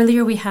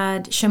 Earlier, we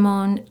had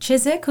Szymon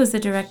Czyszek, who's the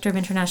director of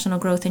international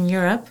growth in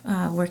Europe,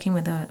 working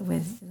with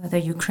the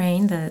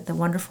Ukraine, the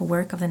wonderful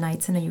work of the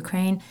Knights in the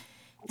Ukraine.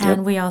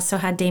 And we also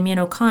had Damien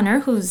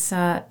O'Connor, who's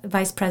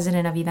vice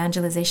president of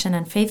evangelization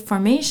and faith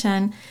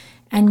formation.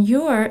 And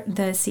you're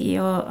the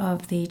CEO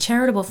of the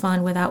charitable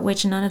fund, without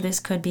which none of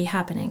this could be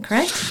happening,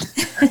 correct?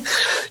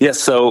 Yes.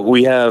 So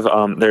we have,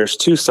 there's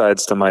two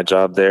sides to my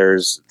job.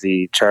 There's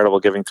the charitable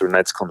giving through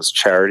Knights of Columbus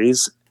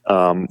Charities,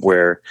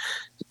 where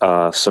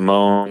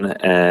Simone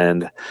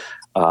and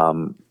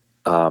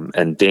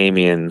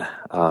Damien,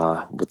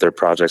 with their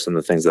projects and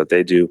the things that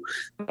they do,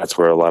 that's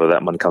where a lot of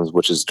that money comes,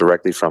 which is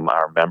directly from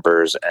our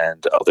members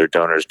and other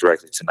donors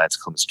directly to Knights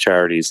of Columbus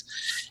Charities.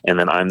 And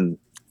then I'm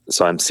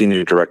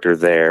senior director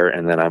there,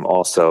 and then I'm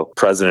also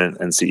president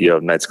and CEO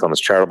of Knights of Columbus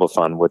Charitable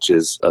Fund, which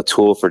is a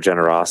tool for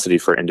generosity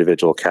for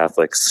individual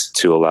Catholics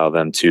to allow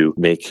them to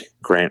make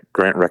grant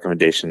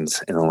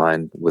recommendations in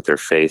line with their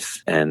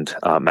faith and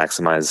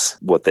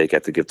maximize what they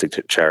get to give to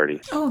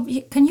charity. Oh,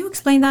 can you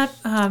explain that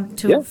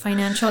to a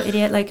financial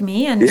idiot like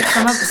me and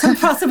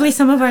possibly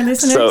some of our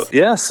listeners?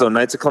 So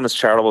Knights of Columbus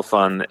Charitable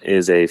Fund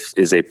is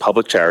a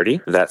public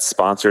charity that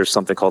sponsors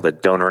something called a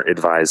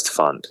donor-advised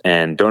fund.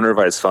 And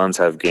donor-advised funds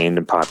have gained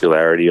in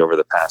popularity over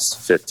the past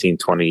 15,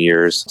 20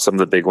 years. Some of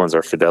the big ones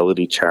are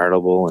Fidelity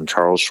Charitable and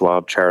Charles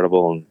Schwab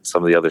Charitable and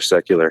some of the other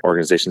secular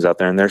organizations out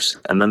there. And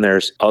then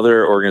there's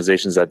other organizations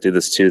that do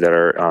this too that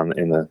are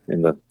in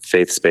the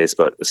faith space.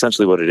 But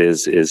essentially what it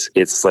is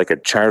it's like a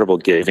charitable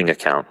giving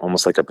account,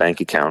 almost like a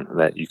bank account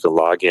that you can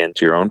log in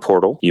to your own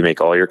portal. You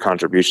make all your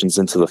contributions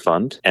into the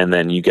fund, and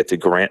then you get to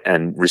grant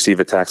and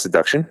receive a tax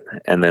deduction.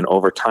 And then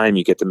over time,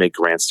 you get to make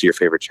grants to your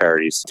favorite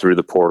charities through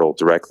the portal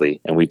directly.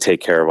 And we take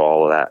care of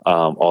all of that,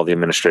 all the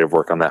administrative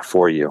work on that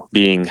for you.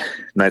 Being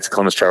Knights of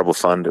Columbus Charitable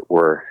Fund,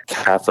 we're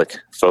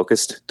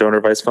Catholic-focused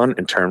donor-advised fund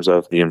in terms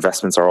of the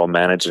investments are all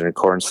managed in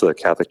accordance to the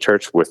Catholic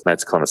Church with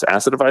Knights of Columbus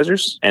Asset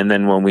Advisors. And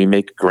then when we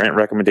make grant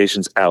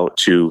recommendations out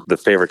to the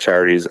favorite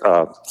charities,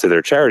 to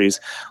their charities,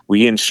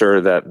 we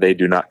ensure that they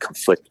do not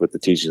conflict with the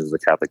teachings of the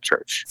Catholic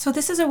Church. So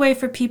this is a way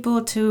for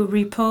people to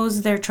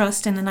repose their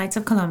trust in the Knights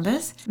of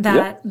Columbus,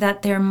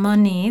 that their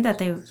money,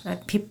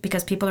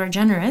 because people are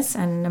generous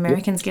and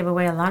Americans give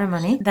away a lot of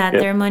money, that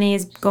their money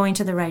is going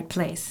to the right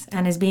place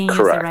and is being used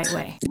the right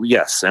way.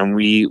 Yes. And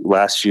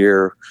last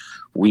year,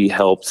 we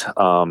helped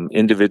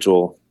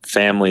individual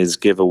families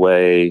give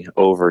away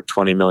over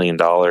 $20 million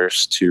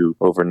to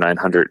over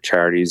 900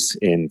 charities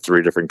in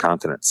 3 different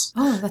continents.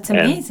 Oh, that's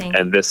amazing.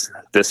 And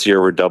this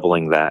year we're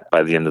doubling that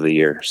by the end of the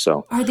year.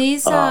 So are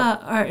these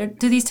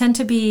do these tend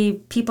to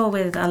be people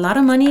with a lot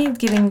of money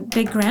giving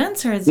big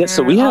grants, or is there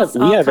so we have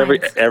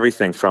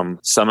everything from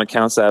some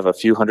accounts that have a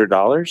few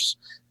 $100s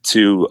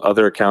to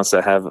other accounts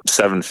that have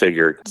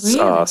seven-figure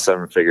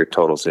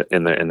totals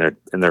in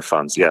their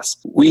funds. Yes,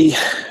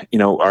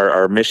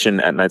 our mission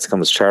at Knights of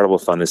Columbus Charitable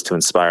Fund is to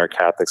inspire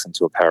Catholics and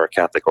to empower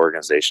Catholic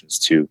organizations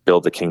to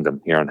build the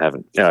kingdom here on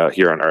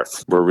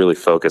earth. We're really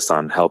focused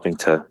on helping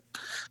to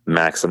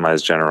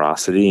maximize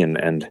generosity and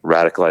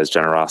radicalize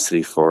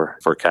generosity for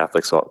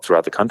Catholics all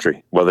throughout the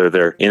country, whether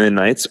they're in the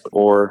Knights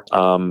or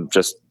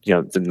just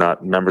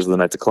not members of the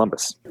Knights of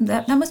Columbus.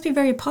 That must be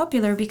very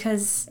popular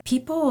because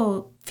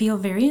people feel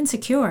very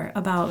insecure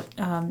about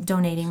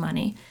donating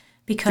money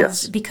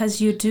because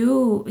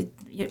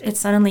it's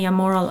suddenly a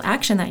moral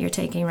action that you're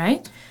taking,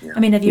 right? Yeah. I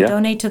mean, if you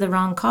donate to the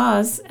wrong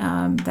cause,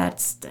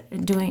 that's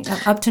doing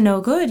up to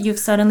no good. You've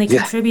suddenly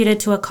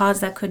contributed to a cause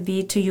that could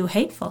be to you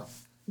hateful.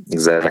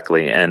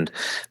 Exactly. And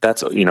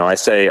that's,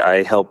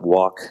 I help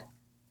walk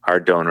our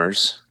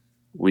donors.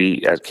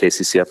 We at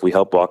KCCF, we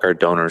help walk our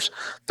donors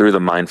through the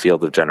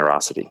minefield of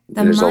generosity.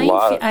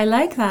 I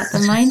like that.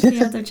 The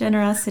minefield of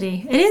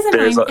generosity. It is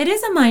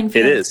a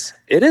minefield.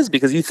 It is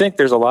because you think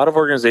there's a lot of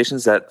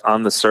organizations that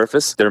on the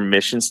surface, their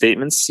mission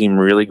statements seem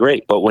really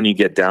great. But when you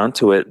get down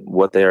to it,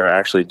 what they are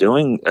actually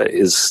doing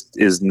is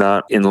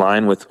not in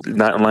line with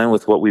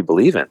what we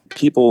believe in.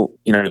 People,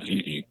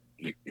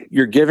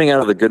 you're giving out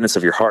of the goodness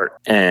of your heart,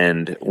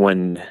 and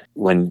when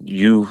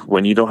you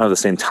don't have the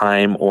same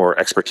time or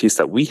expertise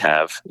that we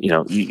have,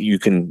 you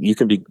can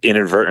be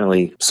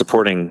inadvertently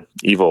supporting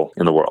evil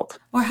in the world.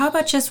 Or how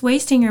about just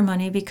wasting your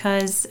money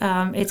because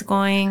it's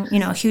going,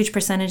 a huge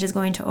percentage is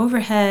going to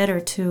overhead or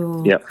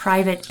to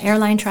private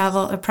airline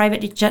travel or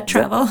private jet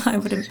travel. I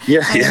would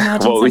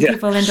imagine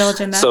people indulge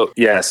in that. So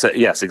yes,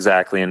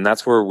 exactly. And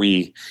that's where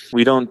we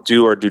don't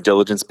do our due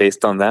diligence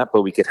based on that,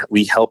 but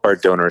we help our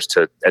donors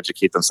to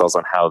educate themselves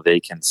on how they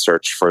can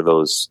search for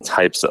those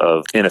types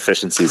of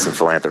inefficiencies in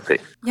philanthropy.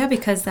 Yeah,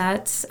 because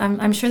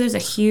I'm sure there's a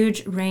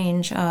huge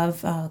range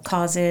of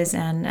causes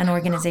and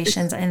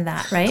organizations in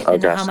that, right? Oh,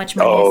 and gosh. How much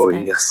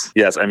money is spent.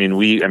 Yes. I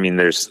mean,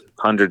 there's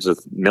hundreds of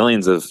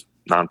millions of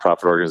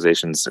nonprofit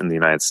organizations in the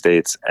United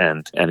States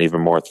and even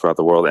more throughout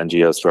the world,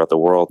 NGOs throughout the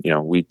world.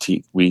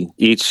 We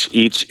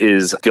each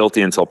is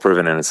guilty until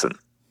proven innocent,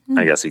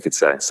 I guess you could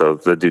say. So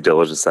the due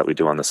diligence that we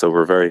do on this. So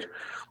we're very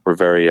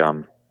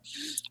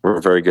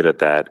good at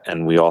that.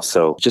 And we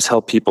also just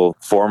help people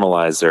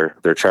formalize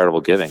their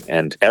charitable giving.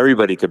 And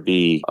everybody could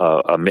be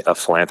a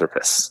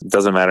philanthropist. It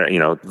doesn't matter,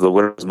 the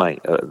widow's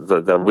mite,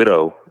 the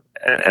widow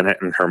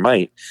and her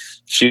mite,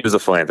 she was a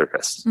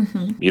philanthropist.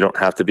 Mm-hmm. You don't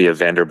have to be a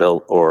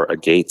Vanderbilt or a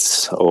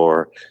Gates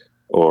or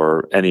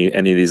any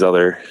of these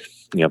other,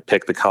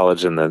 pick the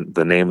college and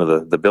the name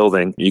of the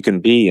building. You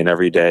can be an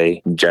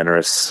everyday,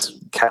 generous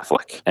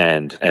Catholic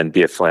and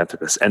be a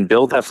philanthropist and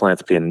build that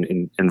philanthropy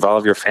and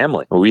involve your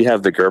family. We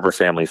have the Gerber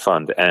Family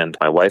Fund, and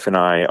my wife and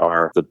I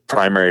are the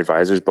primary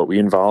advisors, but we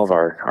involve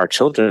our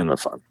children in the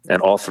fund.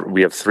 And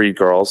we have 3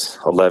 girls,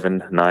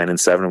 11, 9, and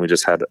 7. We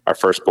just had our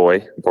first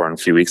boy born a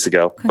few weeks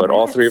ago. Congrats. But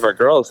all 3 of our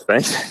girls,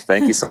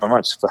 thank you so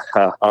much.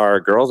 Our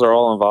girls are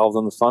all involved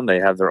in the fund. They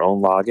have their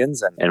own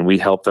logins, and we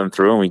help them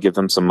through, and we give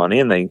them some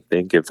money, and they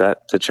give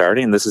that to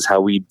charity. And this is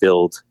how we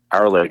build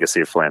our legacy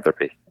of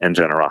philanthropy and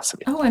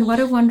generosity. Oh, and what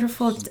a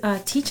wonderful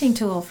teaching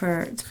tool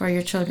for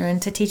your children,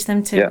 to teach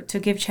them to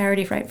give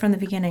charity right from the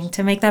beginning,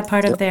 to make that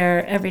part of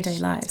their everyday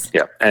lives.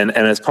 Yeah, and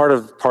as part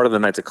of the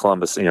Knights of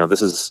Columbus,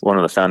 this is one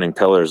of the founding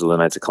pillars of the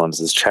Knights of Columbus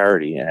is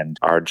charity, and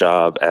our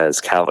job as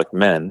Catholic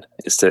men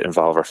is to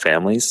involve our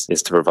families,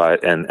 is to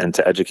provide and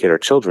to educate our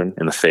children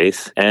in the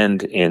faith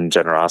and in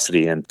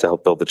generosity, and to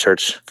help build the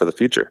church for the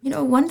future.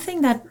 One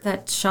thing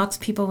that shocks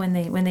people when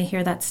they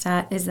hear that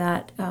stat is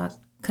that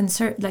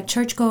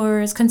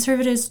churchgoers,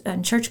 conservatives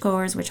and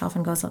churchgoers, which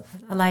often goes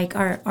alike,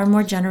 are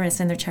more generous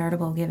in their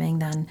charitable giving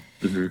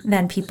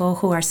than people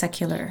who are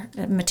secular,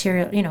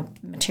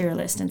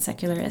 materialist and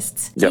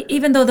secularists. Yep.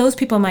 Even though those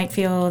people might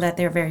feel that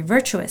they're very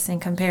virtuous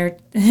in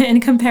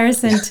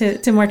comparison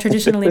to more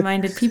traditionally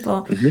minded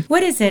people. Mm-hmm.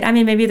 What is it? I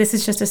mean, maybe this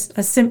is just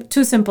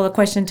too simple a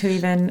question to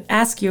even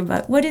ask you,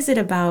 but what is it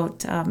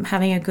about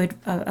having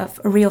a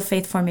real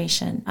faith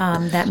formation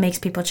that makes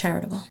people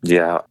charitable?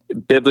 Yeah,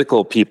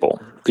 biblical people,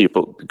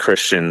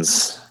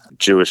 Christians,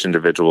 Jewish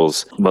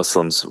individuals,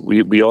 Muslims,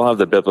 we all have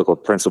the biblical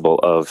principle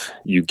of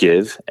you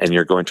give and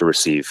you're going to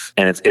receive.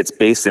 And it's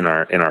based in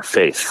our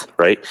faith,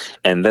 right?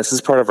 And this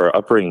is part of our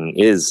upbringing,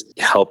 is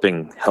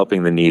helping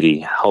the needy,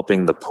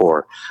 helping the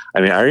poor.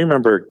 I mean, I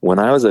remember when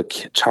I was a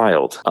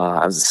child,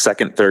 I was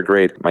second, third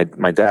grade,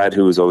 my dad,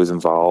 who was always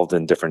involved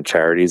in different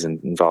charities and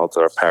involved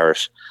with our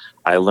parish,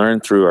 I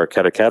learned through our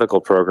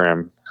catechetical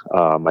program,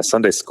 my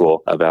Sunday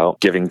school, about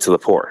giving to the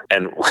poor.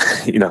 And,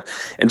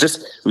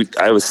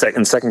 I was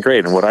in second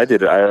grade, and what I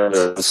did, I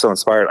was so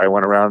inspired. I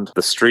went around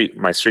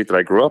my street that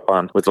I grew up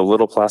on, with a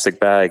little plastic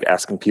bag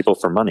asking people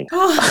for money.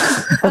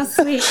 Oh, how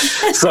sweet.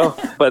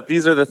 But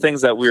these are the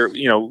things that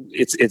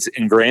it's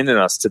ingrained in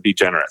us to be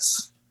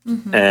generous.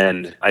 Mm-hmm.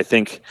 And I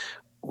think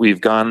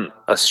we've gone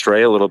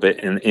astray a little bit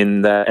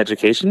in that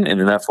education and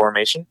in that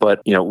formation, but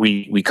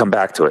we come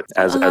back to it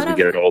as we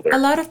get older. A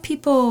lot of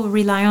people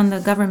rely on the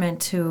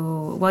government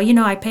to,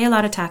 I pay a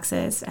lot of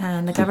taxes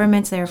and the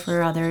government's there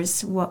for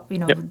others.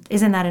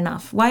 Isn't that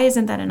enough? Why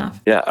isn't that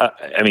enough? Yeah,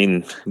 I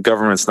mean,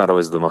 government's not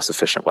always the most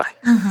efficient way.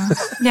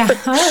 Mm-hmm. Yeah,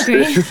 I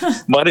agree.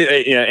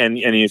 Money, and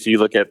if you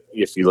look at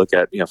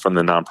from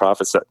the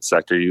nonprofit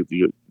sector, you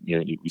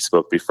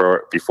spoke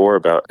before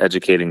about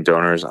educating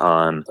donors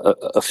on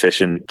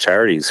efficient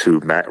charities who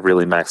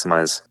really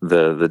maximize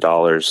the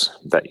dollars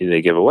that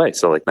they give away.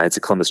 So like Knights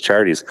of Columbus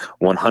Charities,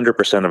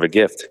 100% of a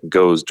gift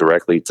goes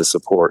directly to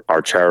support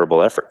our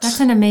charitable efforts. That's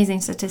an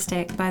amazing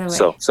statistic, by the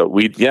way. So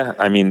we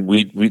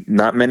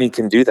not many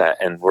can do that,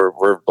 and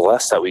we're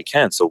blessed that we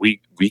can. So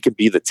we could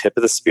be the tip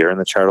of the spear in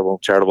the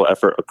charitable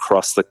effort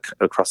across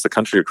the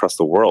country, across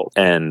the world.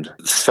 And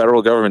the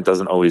federal government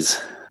doesn't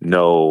always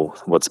know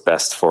what's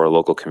best for a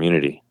local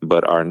community,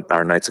 but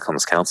our Knights of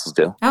Columbus councils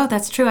do. Oh,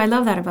 that's true. I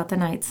love that about the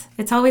Knights.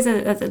 It's always the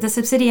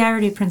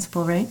subsidiarity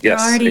principle, right?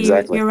 Yes,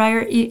 exactly.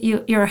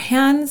 Your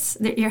hands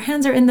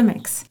are in the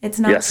mix. It's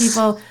not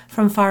people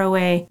from far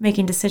away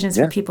making decisions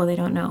for people they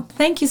don't know.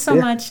 Thank you so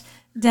much,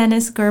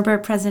 Dennis Gerber,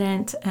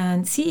 President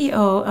and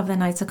CEO of the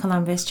Knights of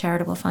Columbus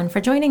Charitable Fund, for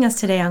joining us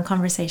today on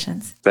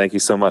Conversations. Thank you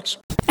so much.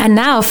 And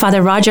now,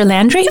 Father Roger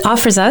Landry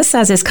offers us,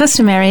 as is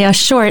customary, a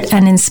short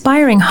and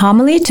inspiring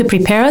homily to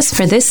prepare us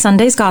for this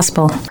Sunday's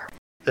Gospel.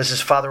 This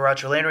is Father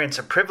Roger Landry, and it's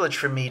a privilege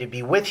for me to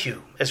be with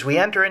you as we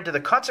enter into the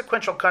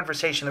consequential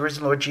conversation the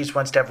risen Lord Jesus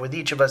wants to have with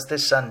each of us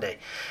this Sunday.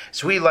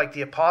 As we, like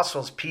the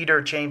apostles Peter,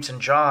 James, and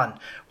John,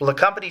 will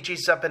accompany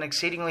Jesus up an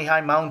exceedingly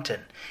high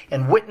mountain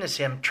and witness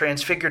him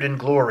transfigured in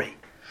glory.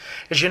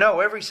 As you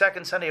know, every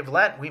second Sunday of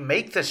Lent, we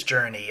make this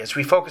journey as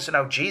we focus on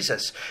how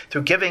Jesus,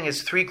 through giving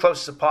his three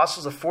closest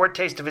apostles a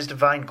foretaste of his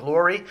divine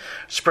glory,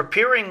 is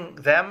preparing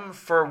them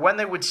for when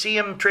they would see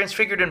him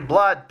transfigured in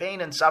blood,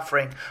 pain, and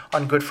suffering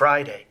on Good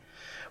Friday.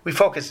 We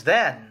focus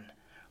then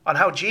on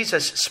how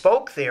Jesus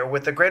spoke there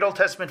with the great Old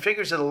Testament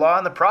figures of the law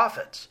and the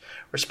prophets,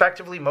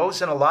 respectively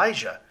Moses and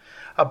Elijah,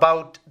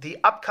 about the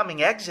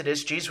upcoming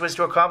exodus Jesus was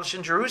to accomplish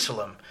in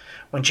Jerusalem,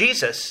 when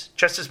Jesus,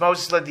 just as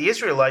Moses led the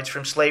Israelites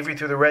from slavery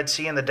through the Red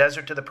Sea and the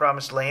desert to the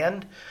Promised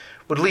Land,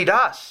 would lead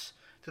us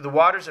through the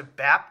waters of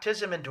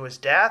baptism into his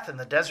death and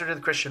the desert of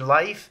the Christian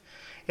life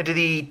into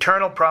the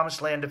eternal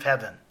Promised Land of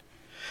heaven.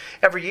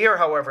 Every year,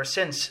 however,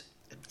 since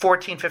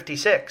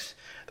 1456,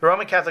 the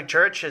Roman Catholic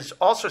Church has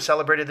also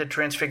celebrated the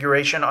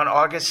Transfiguration on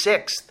August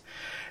 6th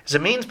as a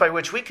means by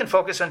which we can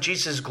focus on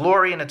Jesus'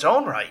 glory in its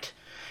own right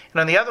and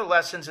on the other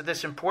lessons of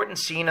this important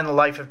scene in the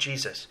life of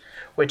Jesus,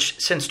 which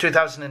since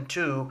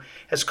 2002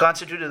 has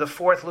constituted the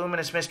fourth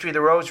luminous mystery of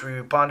the Rosary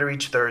we ponder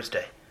each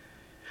Thursday.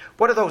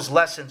 What are those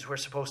lessons we're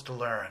supposed to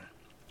learn?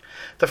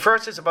 The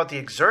first is about the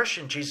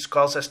exertion Jesus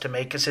calls us to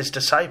make as his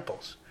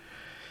disciples.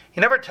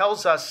 He never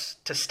tells us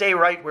to stay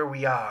right where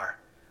we are,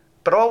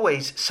 but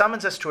always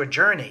summons us to a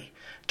journey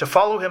to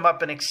follow him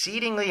up an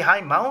exceedingly high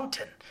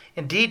mountain,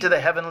 indeed to the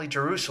heavenly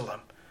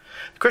Jerusalem.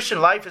 The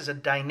Christian life is a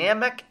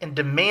dynamic and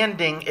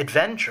demanding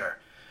adventure,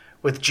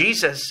 with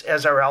Jesus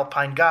as our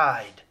alpine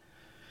guide.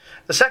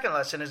 The second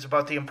lesson is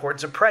about the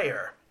importance of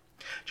prayer.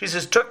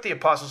 Jesus took the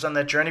apostles on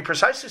that journey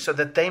precisely so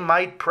that they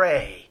might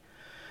pray.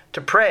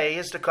 To pray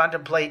is to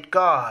contemplate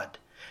God.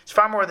 It's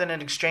far more than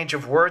an exchange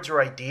of words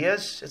or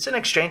ideas. It's an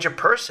exchange of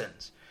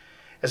persons,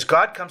 as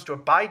God comes to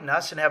abide in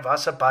us and have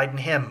us abide in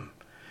him.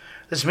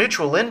 This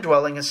mutual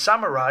indwelling is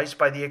summarized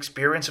by the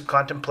experience of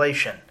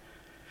contemplation.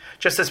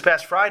 Just this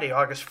past Friday,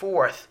 August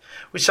 4th,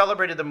 we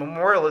celebrated the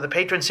memorial of the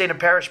patron saint of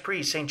parish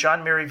priest, St.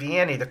 John Mary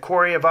Vianney, the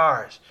Curé of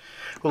Ars,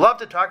 who loved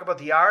to talk about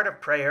the art of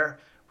prayer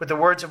with the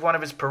words of one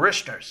of his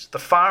parishioners, the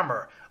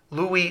farmer,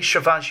 Louis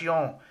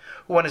Chavagion,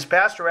 who, when his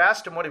pastor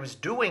asked him what he was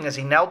doing as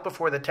he knelt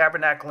before the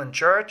tabernacle in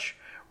church,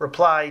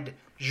 replied,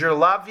 "Je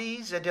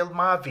l'avis et il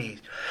m'avis,"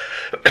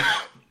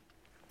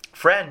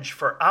 French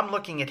for "I'm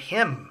looking at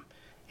him,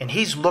 and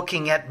he's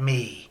looking at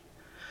me."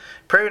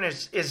 Prayer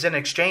is an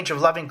exchange of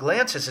loving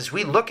glances as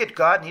we look at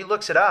God and he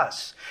looks at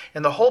us.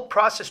 And the whole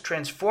process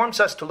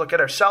transforms us to look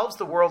at ourselves,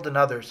 the world, and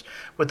others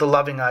with the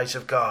loving eyes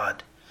of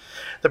God.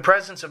 The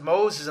presence of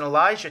Moses and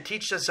Elijah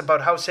teaches us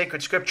about how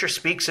sacred scripture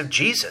speaks of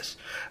Jesus,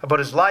 about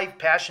his life,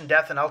 passion,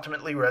 death, and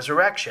ultimately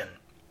resurrection.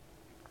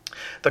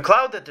 The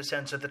cloud that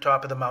descends at the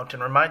top of the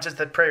mountain reminds us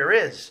that prayer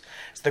is,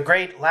 as the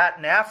great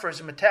Latin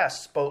aphorism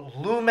attests, both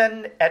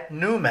lumen et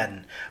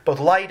numen, both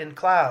light and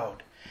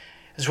cloud.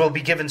 As we'll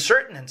be given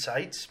certain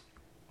insights,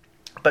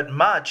 but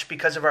much,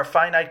 because of our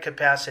finite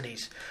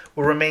capacities,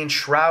 will remain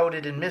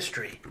shrouded in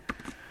mystery.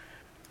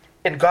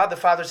 In God the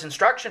Father's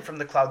instruction from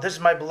the cloud, "This is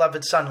my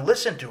beloved Son,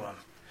 listen to him,"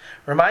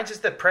 reminds us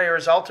that prayer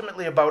is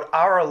ultimately about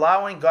our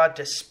allowing God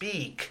to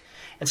speak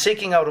and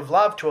seeking out of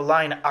love to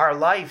align our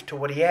life to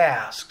what he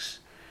asks.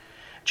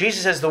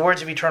 Jesus has the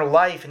words of eternal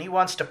life, and he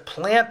wants to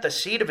plant the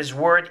seed of his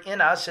word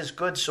in us as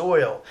good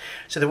soil,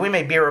 so that we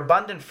may bear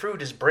abundant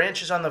fruit as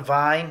branches on the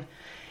vine,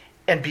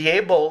 and be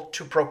able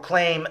to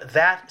proclaim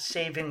that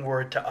saving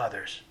word to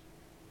others.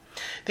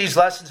 These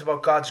lessons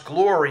about God's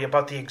glory,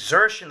 about the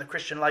exertion the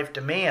Christian life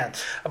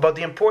demands, about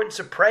the importance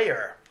of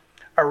prayer,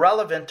 are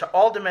relevant to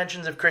all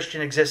dimensions of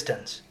Christian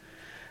existence.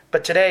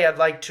 But today I'd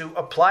like to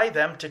apply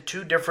them to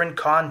two different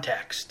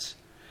contexts.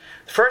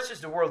 The first is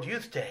the World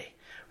Youth Day,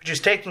 which is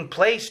taking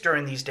place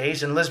during these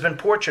days in Lisbon,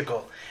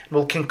 Portugal, and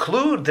will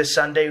conclude this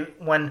Sunday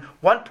when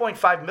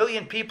 1.5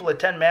 million people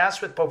attend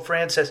Mass with Pope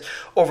Francis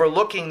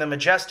overlooking the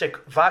majestic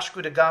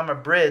Vasco da Gama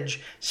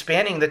Bridge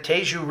spanning the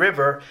Tejo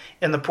River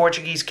in the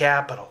Portuguese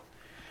capital.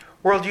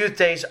 World Youth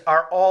Days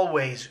are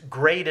always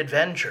great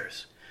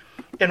adventures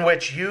in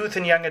which youth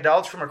and young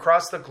adults from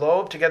across the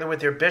globe, together with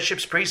their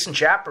bishops, priests, and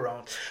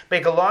chaperones,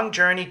 make a long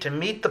journey to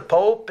meet the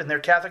Pope and their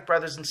Catholic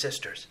brothers and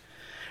sisters.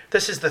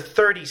 This is the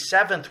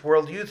 37th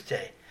World Youth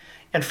Day,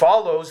 and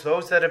follows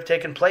those that have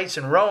taken place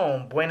in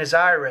Rome, Buenos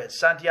Aires,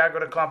 Santiago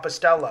de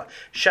Compostela,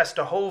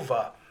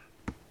 Czestochowa,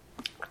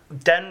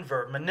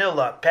 Denver,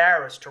 Manila,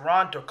 Paris,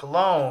 Toronto,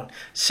 Cologne,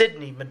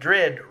 Sydney,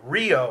 Madrid,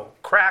 Rio,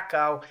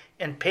 Krakow,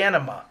 and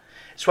Panama,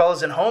 as well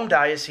as in home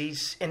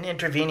dioceses in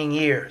intervening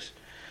years.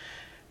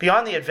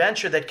 Beyond the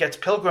adventure that gets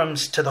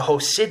pilgrims to the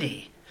host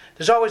city,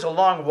 there's always a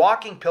long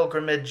walking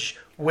pilgrimage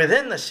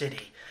within the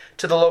city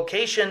to the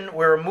location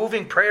where a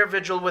moving prayer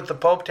vigil with the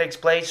Pope takes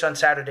place on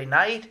Saturday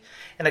night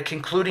and a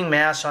concluding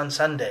Mass on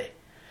Sunday.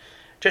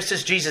 Just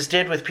as Jesus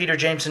did with Peter,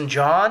 James, and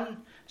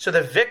John, so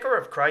the Vicar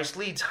of Christ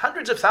leads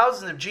hundreds of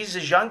thousands of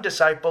Jesus' young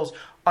disciples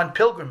on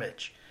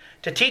pilgrimage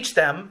to teach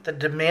them the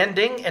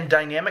demanding and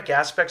dynamic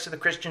aspects of the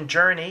Christian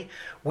journey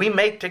we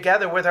make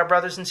together with our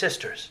brothers and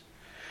sisters.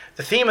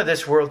 The theme of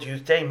this World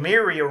Youth Day,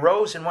 Mary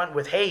arose and went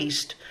with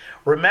haste,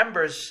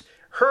 remembers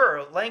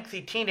her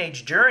lengthy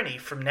teenage journey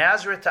from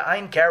Nazareth to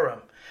Ein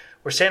Kerem,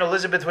 where St.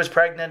 Elizabeth was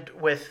pregnant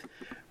with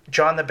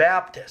John the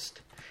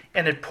Baptist.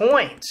 And it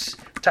points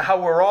to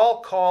how we're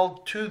all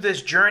called to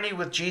this journey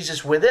with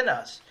Jesus within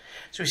us.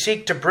 So we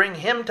seek to bring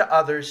him to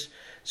others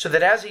so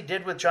that as he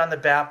did with John the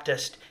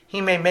Baptist,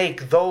 he may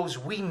make those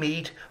we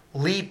meet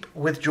leap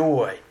with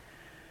joy.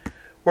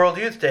 World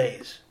Youth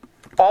Days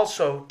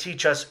also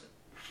teach us,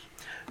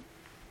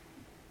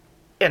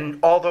 and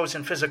all those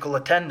in physical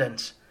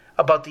attendance,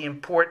 about the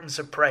importance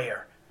of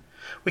prayer.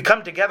 We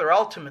come together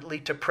ultimately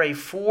to pray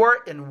for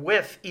and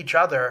with each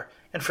other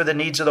and for the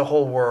needs of the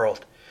whole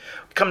world.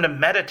 We come to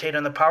meditate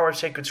on the power of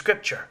sacred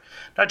scripture,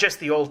 not just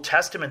the Old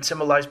Testament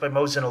symbolized by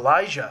Moses and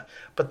Elijah,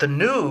 but the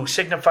New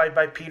signified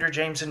by Peter,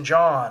 James, and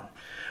John.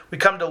 We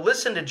come to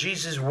listen to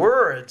Jesus'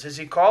 words as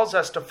he calls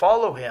us to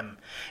follow him,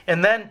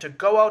 and then to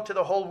go out to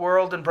the whole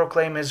world and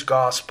proclaim his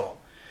gospel.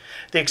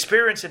 The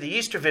experience of the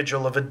Easter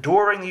Vigil of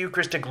adoring the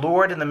Eucharistic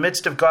Lord in the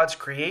midst of God's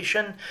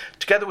creation,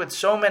 together with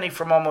so many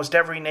from almost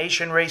every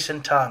nation, race,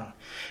 and tongue,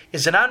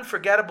 is an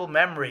unforgettable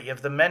memory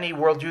of the many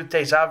World Youth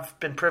Days I've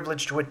been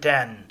privileged to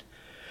attend.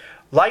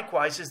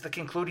 Likewise is the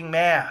concluding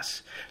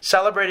Mass,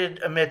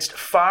 celebrated amidst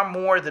far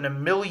more than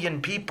 1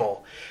 million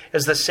people,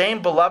 as the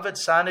same beloved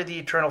Son of the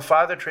Eternal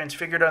Father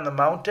transfigured on the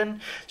mountain,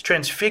 is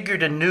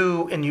transfigured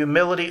anew in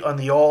humility on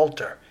the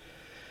altar.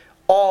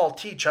 All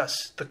teach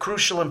us the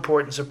crucial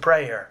importance of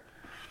prayer.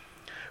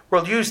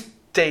 World Youth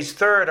Days,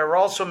 third, are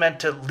also meant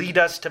to lead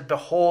us to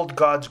behold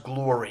God's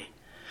glory.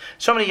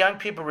 So many young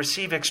people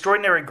receive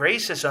extraordinary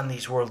graces on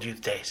these World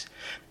Youth Days,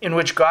 in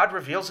which God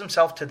reveals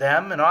himself to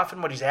them and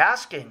often what he's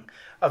asking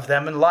of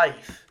them in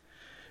life.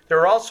 There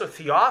are also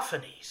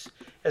theophanies,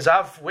 as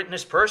I've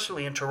witnessed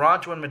personally in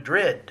Toronto and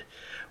Madrid,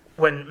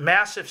 when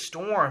massive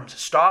storms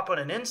stop on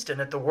an instant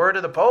at the word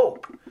of the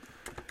Pope.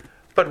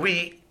 But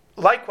we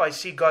likewise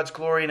see God's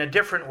glory in a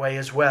different way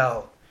as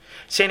well.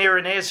 St.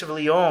 Irenaeus of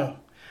Lyon,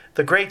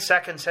 the great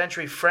 2nd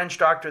century French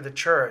doctor of the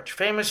Church,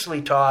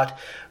 famously taught,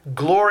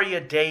 Gloria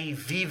Dei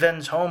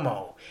vivens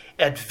homo,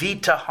 et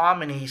vita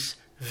hominis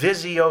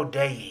visio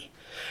Dei.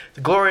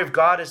 The glory of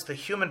God is the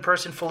human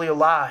person fully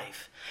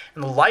alive,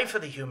 and the life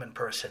of the human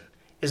person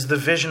is the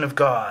vision of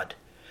God.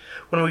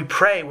 When we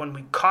pray, when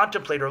we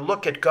contemplate or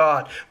look at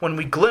God, when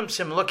we glimpse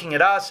him looking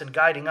at us and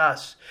guiding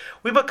us,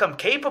 we become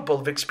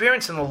capable of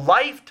experiencing the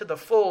life to the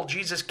full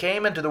Jesus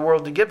came into the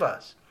world to give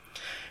us.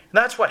 And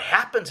that's what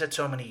happens at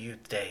so many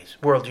youth days,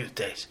 World Youth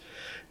Days.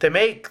 They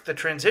make the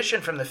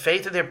transition from the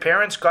faith of their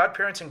parents,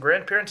 godparents, and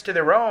grandparents to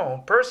their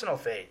own personal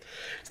faith.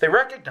 They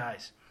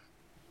recognize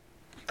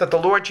that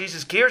the Lord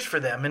Jesus cares for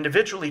them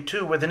individually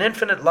too with an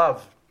infinite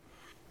love.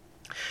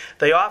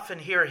 They often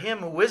hear him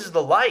who is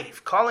the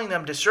life calling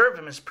them to serve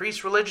him as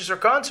priests, religious, or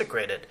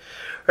consecrated.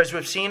 Or as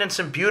we've seen in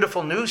some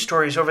beautiful news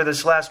stories over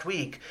this last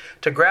week,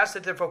 to grasp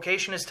that their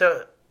vocation is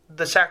to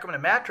the sacrament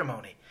of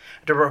matrimony,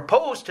 to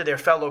propose to their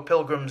fellow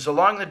pilgrims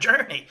along the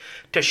journey,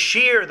 to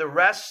share the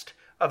rest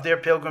of their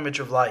pilgrimage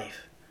of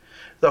life.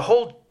 The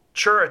whole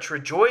church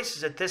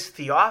rejoices at this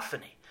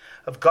theophany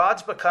of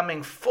God's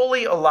becoming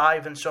fully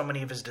alive in so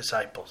many of his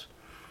disciples.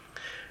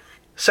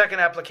 Second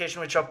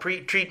application, which I'll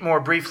treat more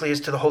briefly,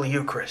 is to the Holy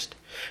Eucharist.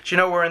 As you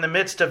know, we're in the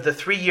midst of the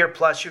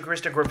 3-year-plus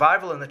Eucharistic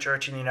revival in the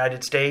Church in the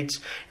United States,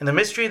 and the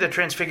mystery of the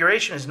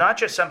Transfiguration is not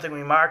just something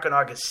we mark on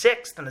August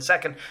 6th and the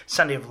second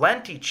Sunday of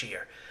Lent each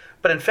year,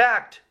 but in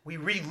fact, we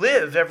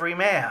relive every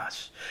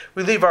Mass.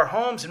 We leave our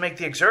homes and make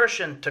the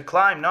exertion to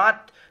climb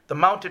not the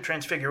Mount of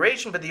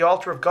Transfiguration, but the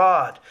altar of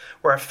God,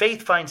 where our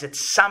faith finds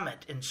its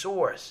summit and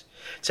source.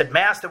 It's at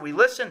Mass that we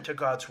listen to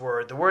God's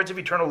word, the words of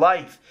eternal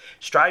life,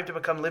 strive to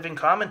become living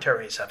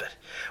commentaries of it.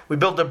 We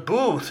build a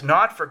booth,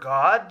 not for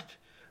God,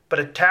 but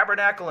a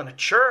tabernacle and a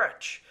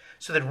church,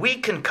 so that we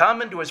can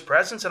come into his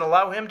presence and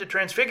allow him to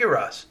transfigure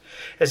us,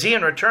 as he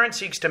in return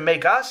seeks to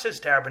make us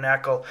his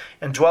tabernacle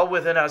and dwell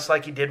within us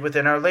like he did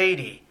within Our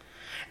Lady.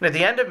 And at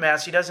the end of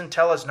Mass, he doesn't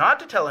tell us not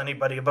to tell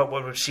anybody about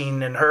what we've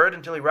seen and heard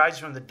until he rises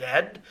from the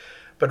dead,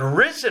 but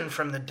risen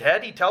from the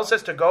dead, he tells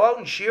us to go out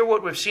and share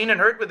what we've seen and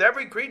heard with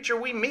every creature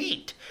we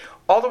meet,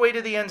 all the way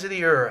to the ends of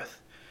the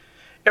earth.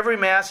 Every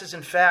Mass is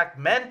in fact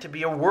meant to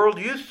be a World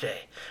Youth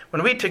Day,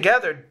 when we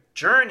together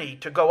journey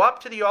to go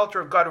up to the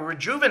altar of God who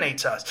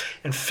rejuvenates us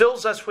and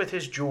fills us with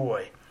his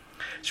joy.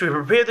 So we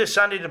prepare this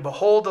Sunday to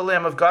behold the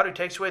Lamb of God who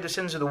takes away the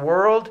sins of the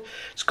world.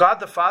 As God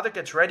the Father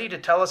gets ready to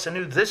tell us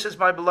anew, this is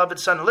my beloved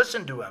Son,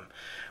 listen to him.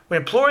 We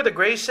implore the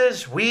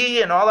graces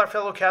we and all our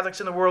fellow Catholics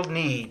in the world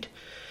need,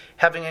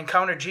 having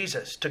encountered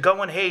Jesus, to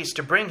go in haste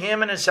to bring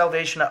him and his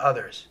salvation to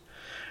others.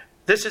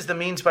 This is the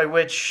means by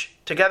which,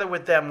 together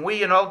with them,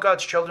 we and all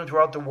God's children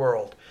throughout the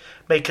world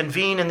may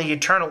convene in the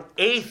eternal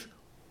 8th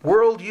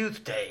World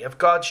Youth Day of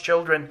God's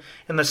children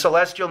in the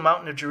celestial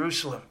mountain of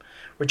Jerusalem,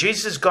 where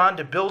Jesus has gone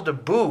to build a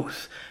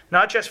booth,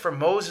 not just for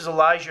Moses,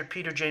 Elijah,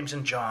 Peter, James,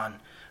 and John,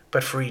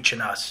 but for each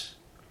and us.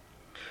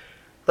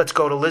 let's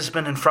go to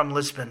Lisbon and from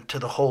Lisbon to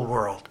the whole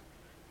world.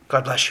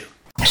 God bless you.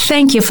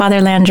 Thank you,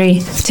 Father Landry.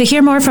 To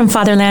hear more from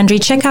Father Landry,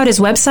 check out his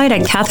website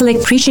at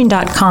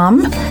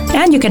catholicpreaching.com,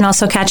 and you can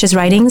also catch his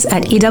writings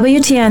at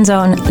EWTN's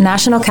own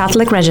National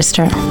Catholic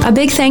Register. A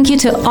big thank you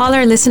to all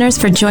our listeners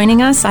for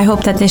joining us. I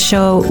hope that this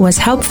show was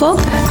helpful.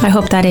 I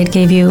hope that it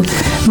gave you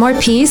more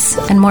peace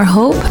and more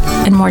hope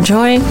and more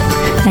joy,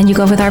 and you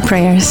go with our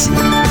prayers.